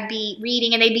sometimes I would be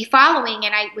reading and they'd be following,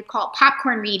 and I would call it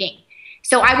popcorn reading.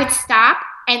 So I would stop,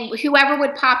 and whoever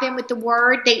would pop in with the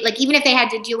word, even if they had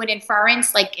to do an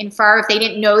inference, like infer, if they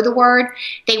didn't know the word,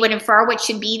 they would infer what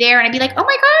should be there. And I'd be like, oh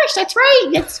my gosh, that's right.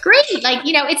 That's great. It's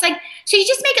like, so you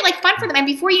just make it like fun for them. And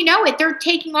before you know it, they're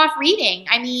taking off reading.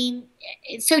 I mean,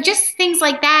 so just things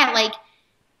like that. Like,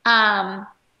 I'm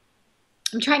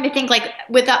trying to think, like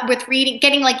with reading,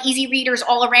 getting like easy readers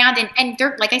all around. And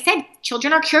they're, like I said,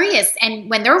 children are curious. And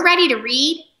when they're ready to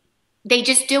read, they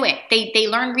just do it. They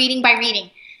learn reading by reading.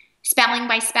 Spelling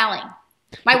by spelling.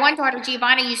 My one daughter,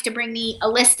 Giovanna, used to bring me a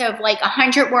list of like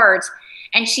 100 words.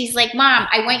 And she's like, Mom,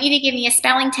 I want you to give me a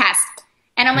spelling test.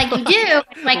 And I'm like, you do?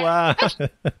 I'm like, wow. Okay.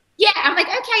 Yeah. I'm like,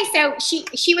 okay. So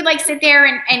she would like sit there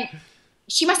and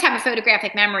she must have a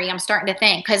photographic memory, I'm starting to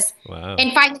think. Because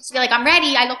in 5 minutes she'd be like, I'm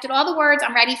ready. I looked at all the words.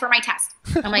 I'm ready for my test.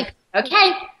 I'm like,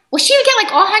 okay. Well, she would get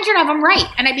like all 100 of them right.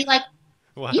 And I'd be like,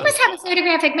 wow. You must have a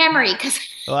photographic memory. Because,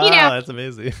 that's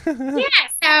amazing. Yeah.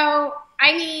 So,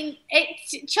 I mean,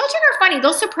 children are funny.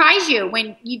 They'll surprise you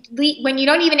when you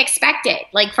don't even expect it.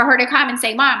 Like for her to come and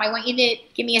say, Mom, I want you to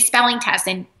give me a spelling test.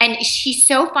 And she's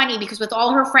so funny because with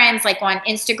all her friends, like on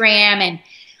Instagram, and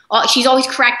she's always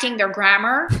correcting their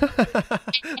grammar.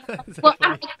 Well,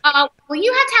 I'm like, well,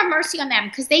 you have to have mercy on them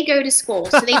because they go to school.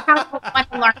 So they probably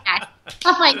want to learn that.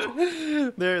 I'm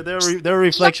like, they're a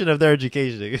reflection of their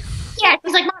education. Yeah.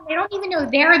 She's like, Mom, they don't even know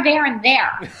there, and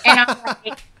there. And I'm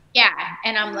like, yeah,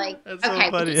 and I'm like, that's okay,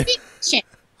 so funny. Well, just be patient.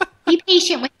 Be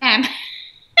patient with them.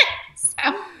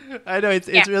 So, I know it's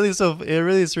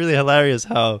really hilarious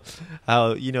how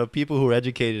people who are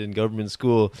educated in government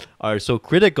school are so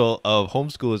critical of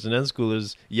homeschoolers and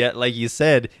unschoolers. Yet, like you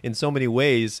said, in so many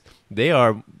ways, they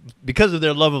are, because of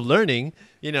their love of learning.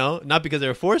 Not because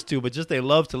they're forced to, but just they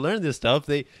love to learn this stuff.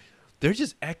 They're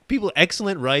just people,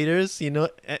 excellent writers,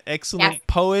 excellent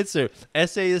poets or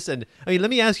essayists. And I mean, let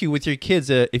me ask you, with your kids,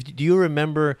 do you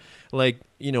remember, like,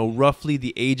 roughly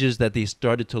the ages that they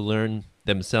started to learn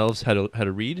themselves how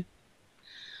to read?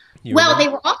 Well, they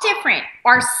were all different.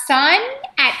 Our son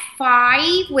at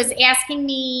 5 was asking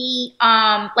me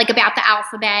like about the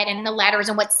alphabet and the letters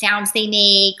and what sounds they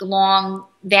make, long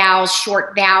vowels,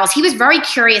 short vowels. He was very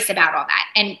curious about all that.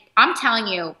 And I'm telling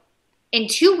you, in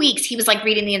 2 weeks, he was like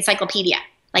reading the encyclopedia.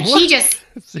 Like what? he just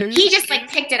like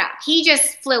picked it up. He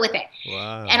just flew with it.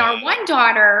 Wow. And our one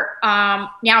daughter,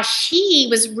 now she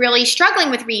was really struggling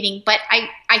with reading, but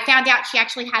I found out she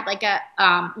actually had like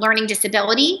a learning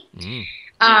disability.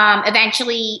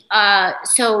 Eventually,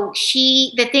 so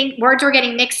words were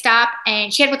getting mixed up,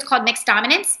 and she had what's called mixed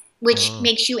dominance, which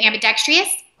makes you ambidextrous.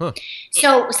 Huh.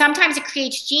 So sometimes it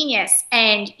creates genius,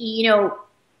 and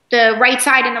the right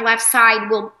side and the left side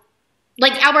will.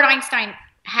 Like Albert Einstein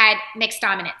had mixed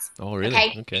dominance. Oh,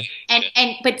 really? Okay.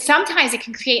 But sometimes it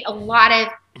can create a lot of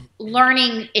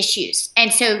learning issues.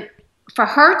 And so for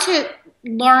her to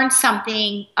learn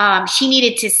something, she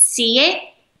needed to see it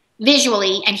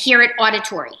visually and hear it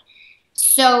auditory.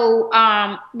 So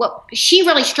she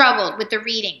really struggled with the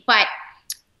reading. But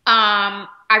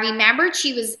I remembered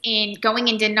she was going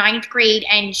into 9th grade,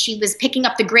 and she was picking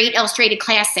up the Great Illustrated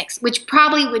Classics, which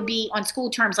probably would be on school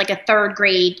terms like a 3rd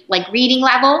grade like reading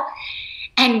level.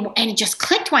 and it just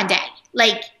clicked one day.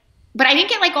 Like, but I didn't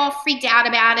get like all freaked out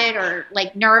about it or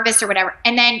like nervous or whatever.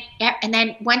 And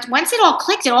then once it all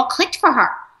clicked for her.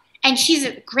 And she's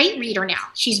a great reader now.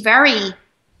 She's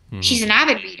she's an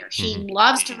avid reader. She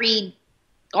loves to read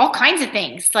all kinds of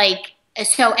things. Like,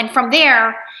 so, and from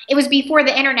there, it was before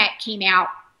the internet came out.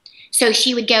 So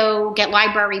she would go get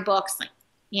library books, like,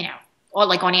 you know, or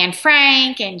like on Anne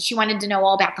Frank, and she wanted to know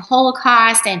all about the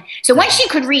Holocaust. And so once she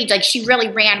could read, like, she really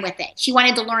ran with it. She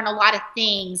wanted to learn a lot of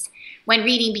things when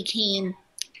reading became,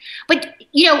 but,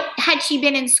 you know, had she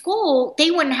been in school,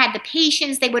 they wouldn't have had the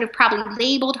patience. They would have probably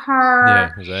labeled her.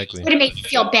 Yeah, exactly. It would have made her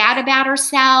feel bad about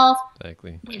herself.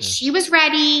 Exactly. When she was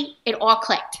ready, it all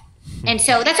clicked. And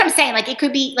so that's what I'm saying. Like, it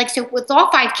could be like, so with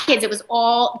all 5 kids, it was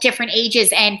all different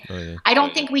ages. And I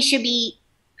don't think we should be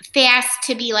fast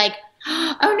to be like,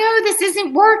 oh no, this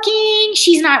isn't working.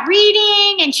 She's not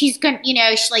reading. And she's going to, you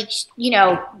know, she's like, you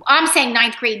know, I'm saying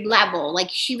 9th grade level. Like,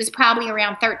 she was probably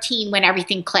around 13 when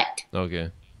everything clicked.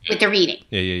 Okay. With the reading.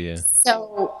 Yeah.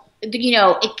 So, you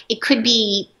know, it could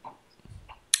be,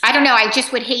 I don't know. I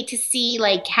just would hate to see,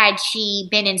 like, had she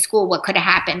been in school, what could have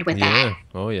happened with that.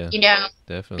 Oh, yeah. You know?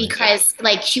 Definitely. Because,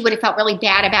 like, she would have felt really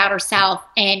bad about herself.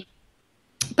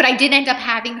 But I did end up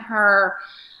having her,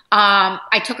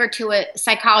 I took her to a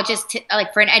psychologist,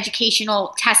 like, for an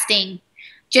educational testing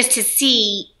just to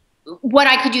see what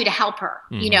I could do to help her,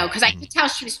 you know, because I could tell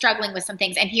she was struggling with some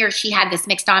things. And here she had this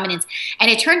mixed dominance. And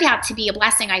it turned out to be a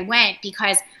blessing I went,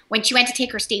 because when she went to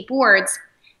take her state boards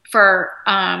for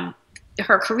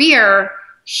her career,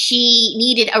 she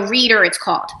needed a reader, it's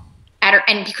called.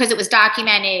 And because it was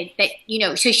documented that, you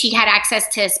know, so she had access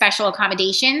to special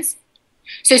accommodations.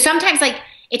 So sometimes, like,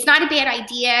 it's not a bad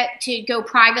idea to go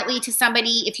privately to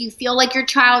somebody if you feel like your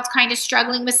child's kind of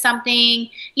struggling with something.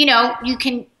 You know, you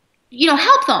can, you know,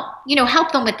 help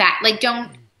them with that. Like,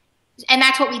 don't, and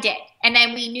that's what we did. And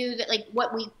then we knew that, like,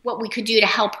 what we could do to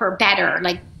help her better,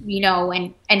 like, you know,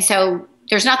 and so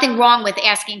there's nothing wrong with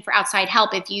asking for outside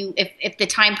help if the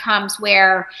time comes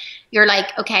where you're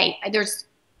like, okay, and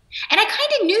I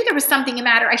kind of knew there was something the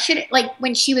matter. I should, like,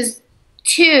 when she was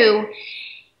 2,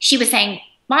 she was saying,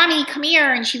 Mommy, come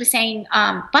here. And she was saying,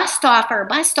 bus stopper.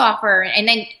 And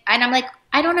I'm like,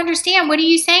 I don't understand. What are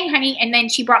you saying, honey? And then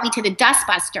she brought me to the dust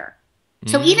buster.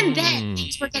 So even then,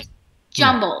 things were getting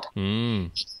jumbled.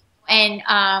 And,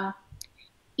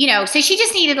 you know, so she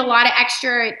just needed a lot of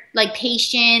extra, like,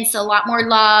 patience, a lot more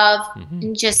love,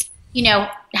 and just, you know,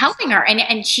 helping her.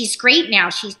 And she's great now.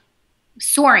 She's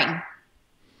soaring.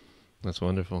 That's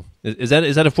wonderful. Is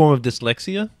that a form of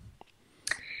dyslexia?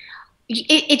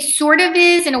 It sort of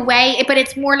is in a way, but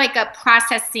it's more like a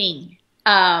processing.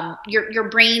 Your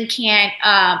brain can't,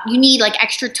 you need, like,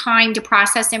 extra time to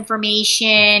process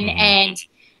information and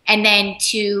then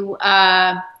to,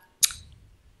 I'm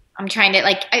trying to,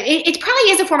 like, it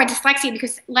probably is a form of dyslexia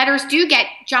because letters do get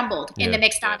jumbled in the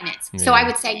mixed dominance. So I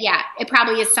would say, yeah, it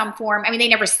probably is some form. I mean, they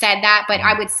never said that, but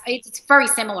I would say it's very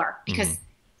similar because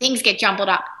things get jumbled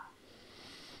up.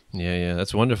 Yeah,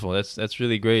 that's wonderful. That's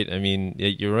really great. I mean,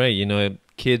 you're right. You know,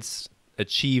 kids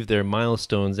achieve their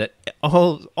milestones at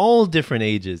all different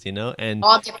ages, you know, and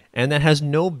that has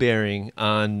no bearing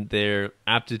on their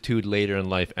aptitude later in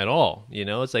life at all. You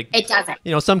know, it's like, it doesn't.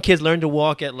 You know, some kids learn to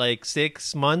walk at like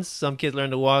 6 months. Some kids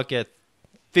learn to walk at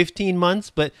 15 months.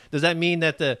 But does that mean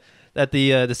that the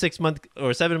 6-month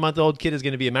or 7-month-old kid is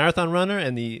going to be a marathon runner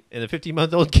and the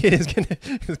 15-month-old kid is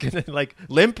gonna like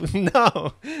limp?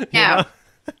 No. You know?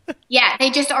 Yeah, they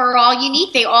just are all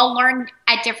unique. They all learn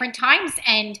at different times,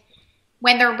 and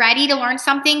when they're ready to learn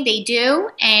something, they do.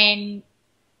 And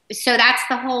so that's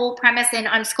the whole premise in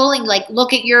Unschooling. Like,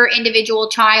 look at your individual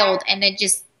child and then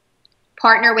just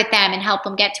partner with them and help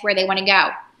them get to where they want to go.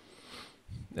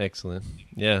 Excellent.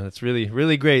 Yeah, that's really,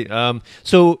 really great.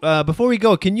 So before we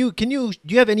go, do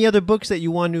you have any other books that you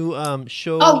want to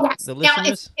show the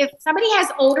listeners? Now, if somebody has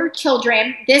older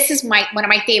children, this is one of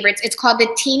my favorites. It's called the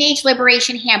Teenage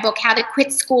Liberation Handbook: How to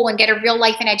Quit School and Get a Real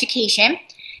Life in Education.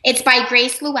 It's by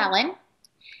Grace Llewellyn,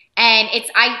 and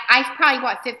I've probably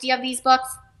bought 50 of these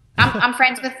books. I'm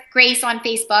friends with Grace on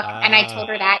Facebook, and I told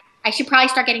her that I should probably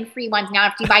start getting free ones now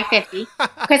after you buy 50,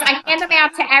 because I hand them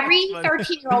out to every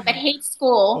 13-year-old that hates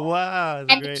school. Wow,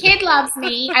 and great. The kid loves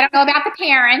me. I don't know about the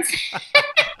parents,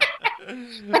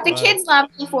 but the kids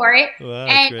love me for it. Wow,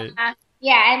 and great.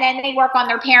 And then they work on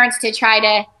their parents to try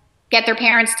to get their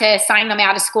parents to sign them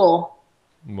out of school.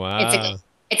 Wow,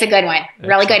 it's a good one.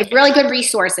 Excellent. Really good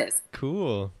resources.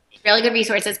 Cool. Really good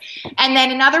resources. And then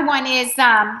another one is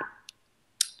the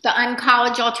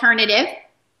Uncollege Alternative.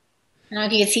 I don't know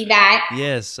if you can see that.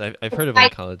 Yes, I've heard of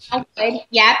Uncollege.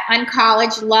 Yeah,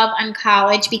 Uncollege. Love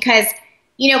Uncollege because,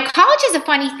 college is a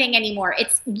funny thing anymore.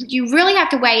 You really have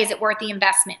to weigh, is it worth the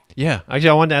investment? Yeah. Actually,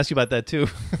 I wanted to ask you about that too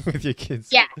with your kids.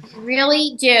 Yeah,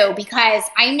 really do, because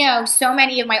I know so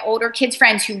many of my older kids'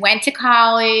 friends who went to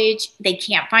college, they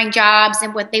can't find jobs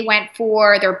in what they went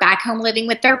for. They're back home living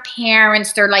with their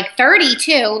parents. They're like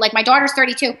 32. Like my daughter's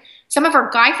 32. Some of her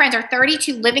guy friends are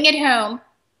 32 living at home.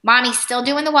 Mommy's still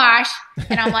doing the wash.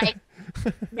 And I'm like,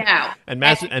 no. And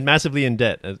massively in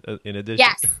debt in addition.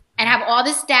 Yes. And have all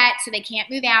this debt so they can't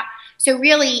move out. So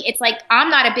really, it's like, I'm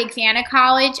not a big fan of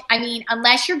college. I mean,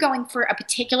 unless you're going for a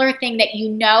particular thing that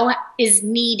is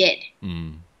needed.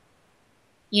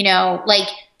 Like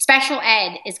special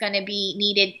ed is going to be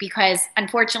needed because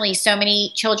unfortunately so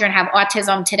many children have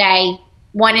autism today.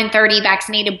 1 in 30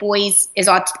 vaccinated boys is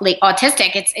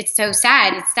autistic. It's so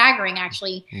sad. It's staggering,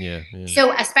 actually. Yeah.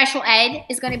 So a special ed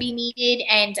is going to be needed,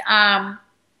 and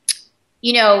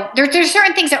there's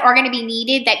certain things that are going to be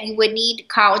needed that you would need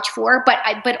college for.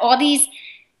 But all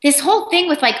this whole thing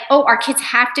with like, oh, our kids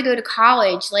have to go to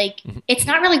college, like it's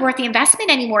not really worth the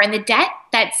investment anymore, and the debt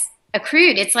that's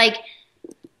accrued. It's like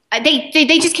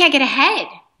they just can't get ahead.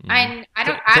 And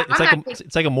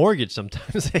it's like a mortgage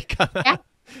sometimes. Yeah.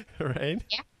 Right?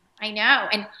 Yeah, I know.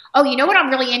 And you know what I'm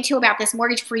really into about this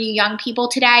mortgage for you young people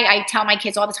today? I tell my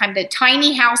kids all the time, the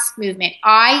tiny house movement.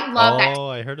 I love that. Oh,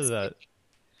 I heard of that.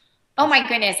 Oh my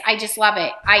goodness, I just love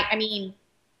it. I mean,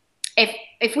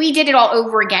 if we did it all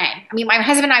over again, I mean, my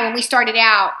husband and I, when we started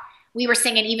out, we were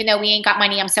singing, even though we ain't got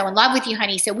money, I'm so in love with you,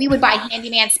 honey. So we would buy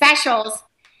handyman specials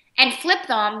and flip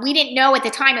them. We didn't know at the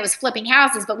time it was flipping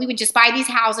houses, but we would just buy these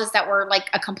houses that were like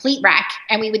a complete wreck,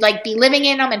 and we would like be living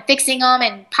in them and fixing them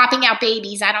and popping out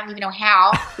babies. I don't even know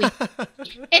how we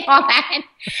did all that. And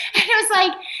it was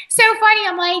like so funny.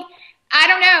 I'm like, I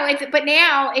don't know. But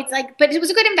now it's like, but it was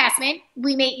a good investment.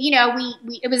 We made,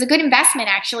 it was a good investment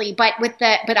actually. But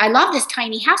I love this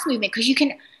tiny house movement because you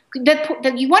can,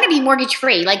 you want to be mortgage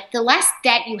free. Like the less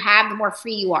debt you have, the more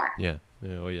free you are. Yeah.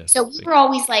 Oh yeah. So we were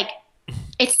always like,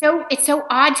 it's so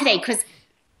odd today because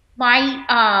the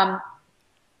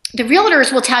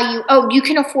realtors will tell you, oh, you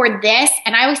can afford this.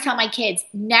 And I always tell my kids,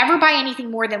 never buy anything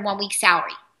more than 1 week's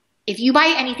salary. If you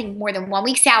buy anything more than 1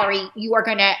 week's salary, you are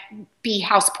going to be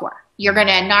house poor. You're going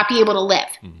to not be able to live.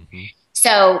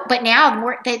 So, but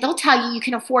now they'll tell you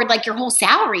can afford like your whole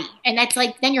salary. And that's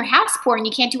like, then you're house poor and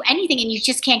you can't do anything and you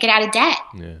just can't get out of debt.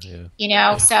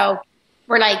 Yeah. So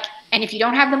we're like, and if you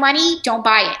don't have the money, don't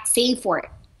buy it. Save for it.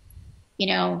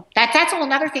 That's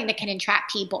another thing that can entrap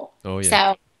people. Oh yeah.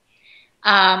 So,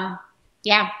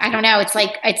 yeah, I don't know. It's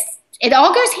like, it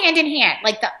all goes hand in hand.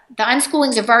 Like the unschooling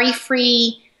is a very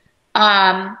free,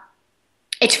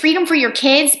 it's freedom for your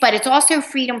kids, but it's also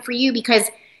freedom for you because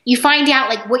you find out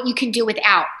like what you can do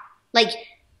without, like,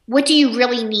 what do you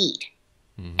really need?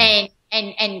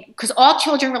 And because all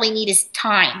children really need is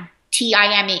time,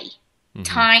 Time,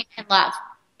 time and love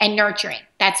and nurturing.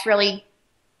 That's really,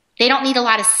 they don't need a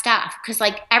lot of stuff because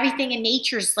like everything in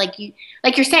nature's like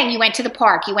you're saying, you went to the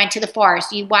park, you went to the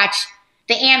forest, you watch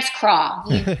the ants crawl,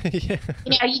 you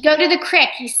go to the creek,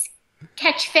 you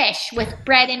catch fish with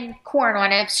bread and corn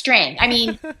on a string. I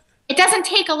mean, it doesn't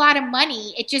take a lot of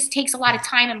money. It just takes a lot of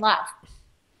time and love.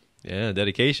 Yeah,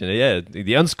 dedication. Yeah,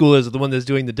 the unschoolers are the one that's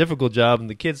doing the difficult job, and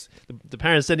the kids, the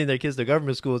parents sending their kids to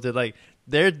government schools, they're like,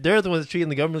 they're the ones treating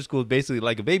the government school basically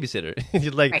like a babysitter.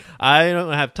 You're like, right. I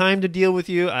don't have time to deal with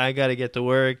you. I got to get to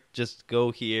work. Just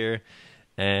go here,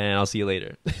 and I'll see you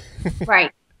later.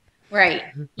 Right.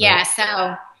 Yeah.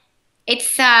 So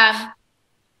it's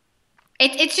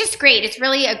just great. It's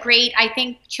really I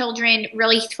think children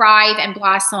really thrive and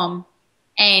blossom,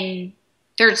 and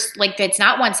there's like, it's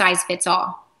not one size fits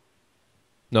all.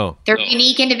 No. They're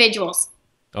unique individuals.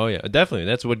 Oh, yeah, definitely.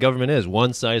 That's what government is.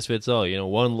 One size fits all.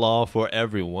 One law for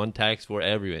everyone, one tax for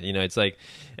everyone. It's like,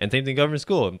 and same thing government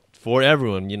school for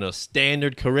everyone,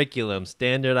 standard curriculum,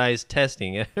 standardized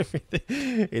testing,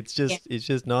 everything. It's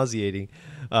just nauseating.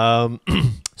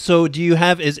 So do you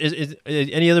have, is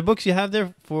any other books you have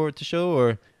there to show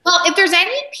or? Well, if there's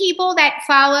any people that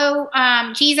follow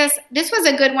Jesus, this was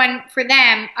a good one for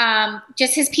them.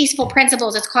 Just his peaceful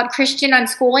principles. It's called Christian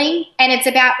Unschooling, and it's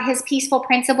about his peaceful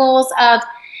principles of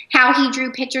how he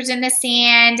drew pictures in the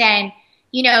sand and,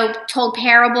 told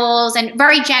parables, and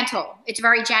very gentle. It's a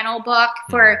very gentle book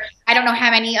for, I don't know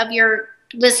how many of your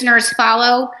listeners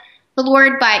follow the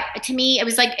Lord, but to me, it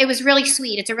was really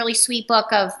sweet. It's a really sweet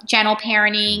book of gentle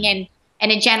parenting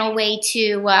and a gentle way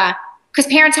to, because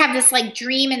parents have this like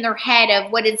dream in their head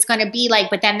of what it's going to be like,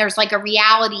 but then there's like a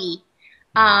reality,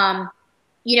 I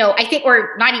think,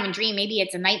 or not even dream, maybe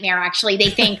it's a nightmare actually. They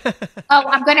think, oh,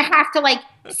 I'm going to have to like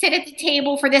sit at the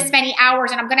table for this many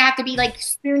hours and I'm going to have to be like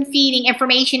spoon feeding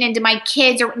information into my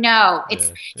kids, or no,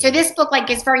 it's so this book like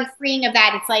is very freeing of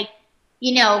that. It's like,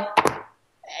 you know,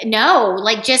 no,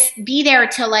 like just be there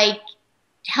to like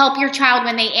help your child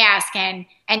when they ask, and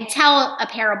tell a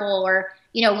parable, or,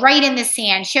 you know, write in the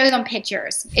sand, show them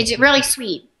pictures. It's really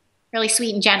sweet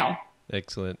and gentle.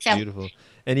 Excellent. So, beautiful.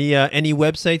 Any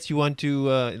websites you want to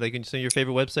like, some of your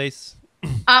favorite websites?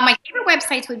 My favorite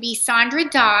websites would be Sandra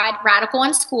Dodd, Radical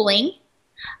Unschooling.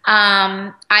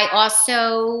 I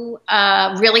also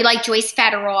really like Joyce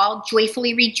Federal,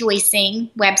 Joyfully Rejoicing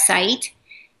website.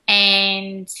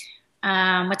 And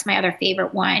what's my other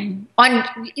favorite one?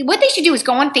 What they should do is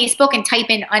go on Facebook and type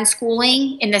in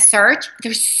unschooling in the search.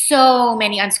 There's so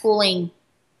many unschooling.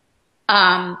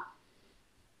 I'm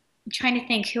trying to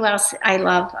think who else I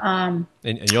love. And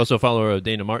you also follow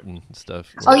Dana Martin and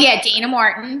stuff. Oh yeah, Dana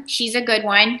Martin. She's a good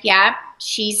one. Yeah,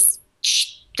 she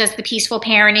does the peaceful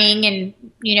parenting and,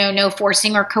 you know, no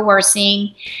forcing or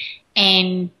coercing.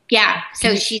 And yeah,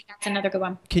 so that's another good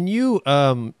one. Can you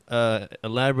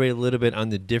elaborate a little bit on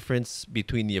the difference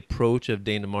between the approach of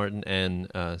Dana Martin and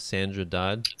Sandra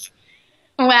Dodd?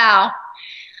 Well,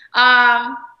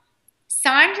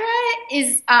 Sandra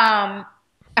is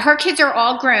her kids are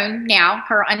all grown now,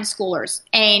 her unschoolers,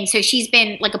 and so she's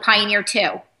been like a pioneer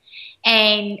too.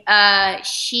 And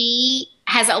she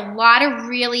has a lot of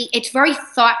it's very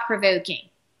thought provoking.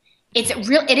 It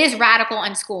is radical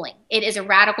unschooling. It is a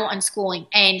radical unschooling.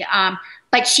 And,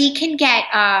 but she can get,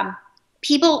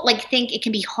 people like think it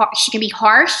can be, she can be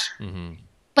harsh,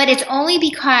 but it's only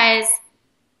because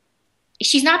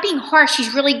she's not being harsh.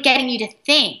 She's really getting you to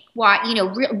think what, you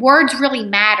know, words really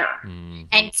matter.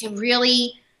 And to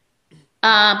really,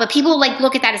 but people like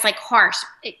look at that as like harsh.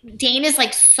 Dana's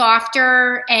like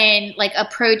softer and like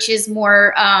approach is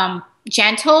more,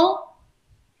 gentle.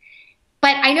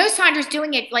 But I know Sandra's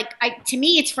doing it like to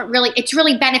me, it's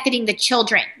really benefiting the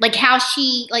children. Like how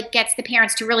she like gets the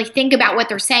parents to really think about what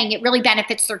they're saying. It really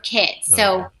benefits their kids.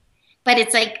 So, but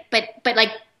it's like, but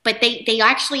they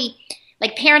actually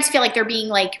like parents feel like they're being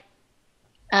like,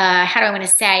 how do I want to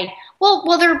say?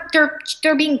 Well,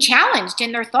 they're being challenged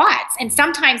in their thoughts, and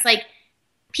sometimes like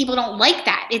people don't like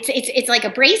that. It's like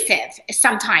abrasive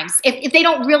sometimes if they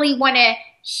don't really want to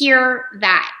hear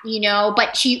that, you know,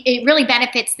 but it really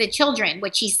benefits the children.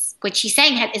 What she's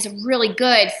saying is really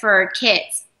good for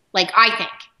kids, like I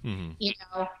think, you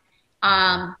know.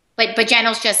 But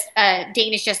Dana's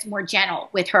just more gentle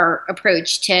with her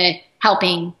approach to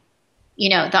helping, you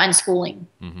know, the unschooling.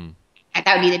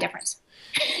 That would be the difference.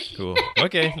 Cool.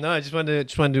 Okay. No, I just wanted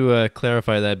to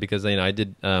clarify that because, you know, I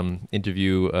did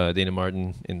interview Dana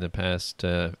Martin in the past,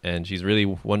 and she's a really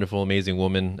wonderful, amazing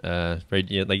woman.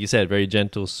 Very, like you said, very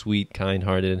gentle, sweet,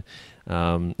 kind-hearted.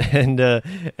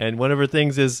 And one of her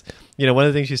things is, you know, one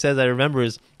of the things she says I remember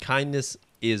is kindness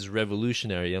is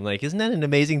revolutionary. I'm like, isn't that an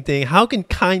amazing thing? How can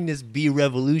kindness be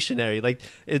revolutionary? Like,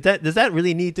 does that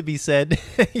really need to be said?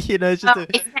 You know, it's just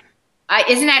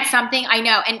isn't that something? I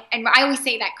know. And I always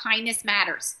say that kindness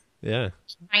matters. Yeah.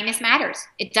 Kindness matters.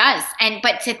 It does.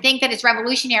 But to think that it's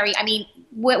revolutionary, I mean,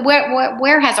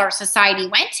 where has our society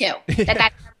went to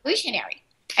that's revolutionary?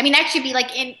 I mean, that should be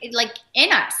like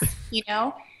in us, you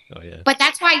know? Oh yeah. But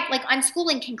that's why like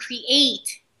unschooling can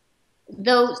create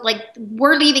those, like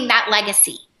we're leaving that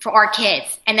legacy for our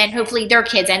kids, and then hopefully their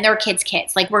kids and their kids'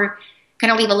 kids. Like we're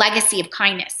going to leave a legacy of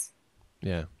kindness.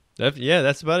 Yeah.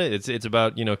 That's about it. It's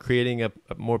about, you know, creating a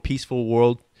more peaceful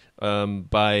world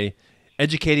by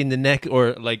educating the next,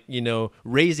 or like, you know,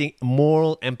 raising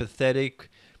moral, empathetic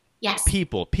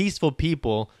people, peaceful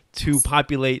people to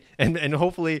populate, and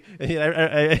hopefully, you know,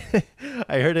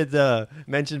 I heard it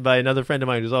mentioned by another friend of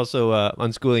mine who's also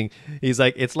unschooling. He's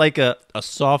like, it's like a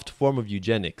soft form of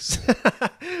eugenics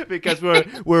because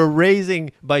we're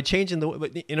raising, by changing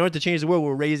in order to change the world,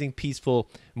 we're raising peaceful,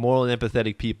 moral, and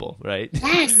empathetic people, right?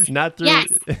 Yes. Not through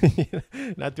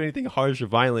not through anything harsh or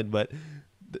violent, but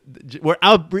we're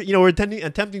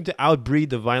attempting to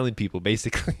outbreed the violent people,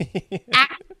 basically.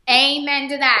 Amen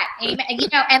to that. Amen. You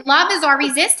know, and love is our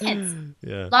resistance.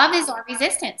 Yeah. Love is our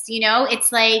resistance. You know,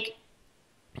 it's like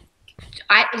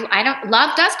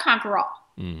love does conquer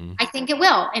all. I think it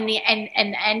will, and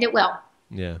it will.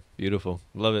 Yeah, beautiful.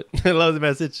 Love it. I love the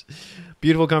message.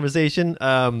 Beautiful conversation.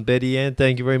 Betteanne,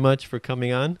 thank you very much for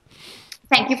coming on.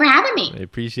 Thank you for having me. I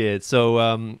appreciate it.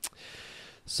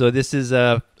 So this is,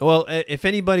 well, if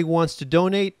anybody wants to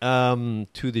donate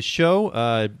to the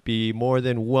show, be more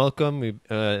than welcome.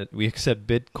 We accept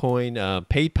Bitcoin,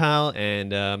 PayPal,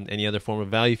 and any other form of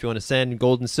value. If you want to send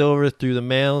gold and silver through the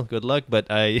mail, good luck. But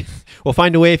we'll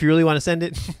find a way if you really want to send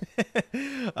it.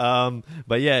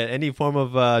 But yeah, any form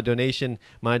of donation,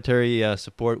 monetary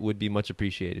support would be much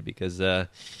appreciated because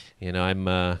you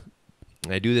know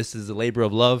I do this as a labor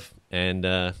of love, and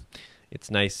it's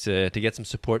nice to get some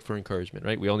support for encouragement,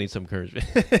 right? We all need some encouragement.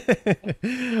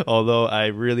 Although I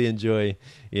really enjoy,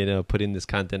 putting this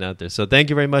content out there. So thank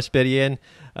you very much, Betteanne,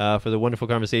 for the wonderful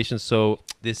conversation. So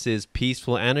this is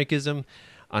Peaceful Anarchism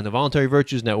on the Voluntary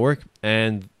Virtues Network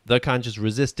and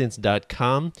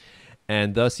theconsciousresistance.com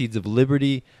and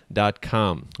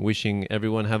theseedsofliberty.com. Wishing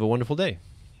everyone have a wonderful day.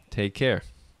 Take care.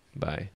 Bye.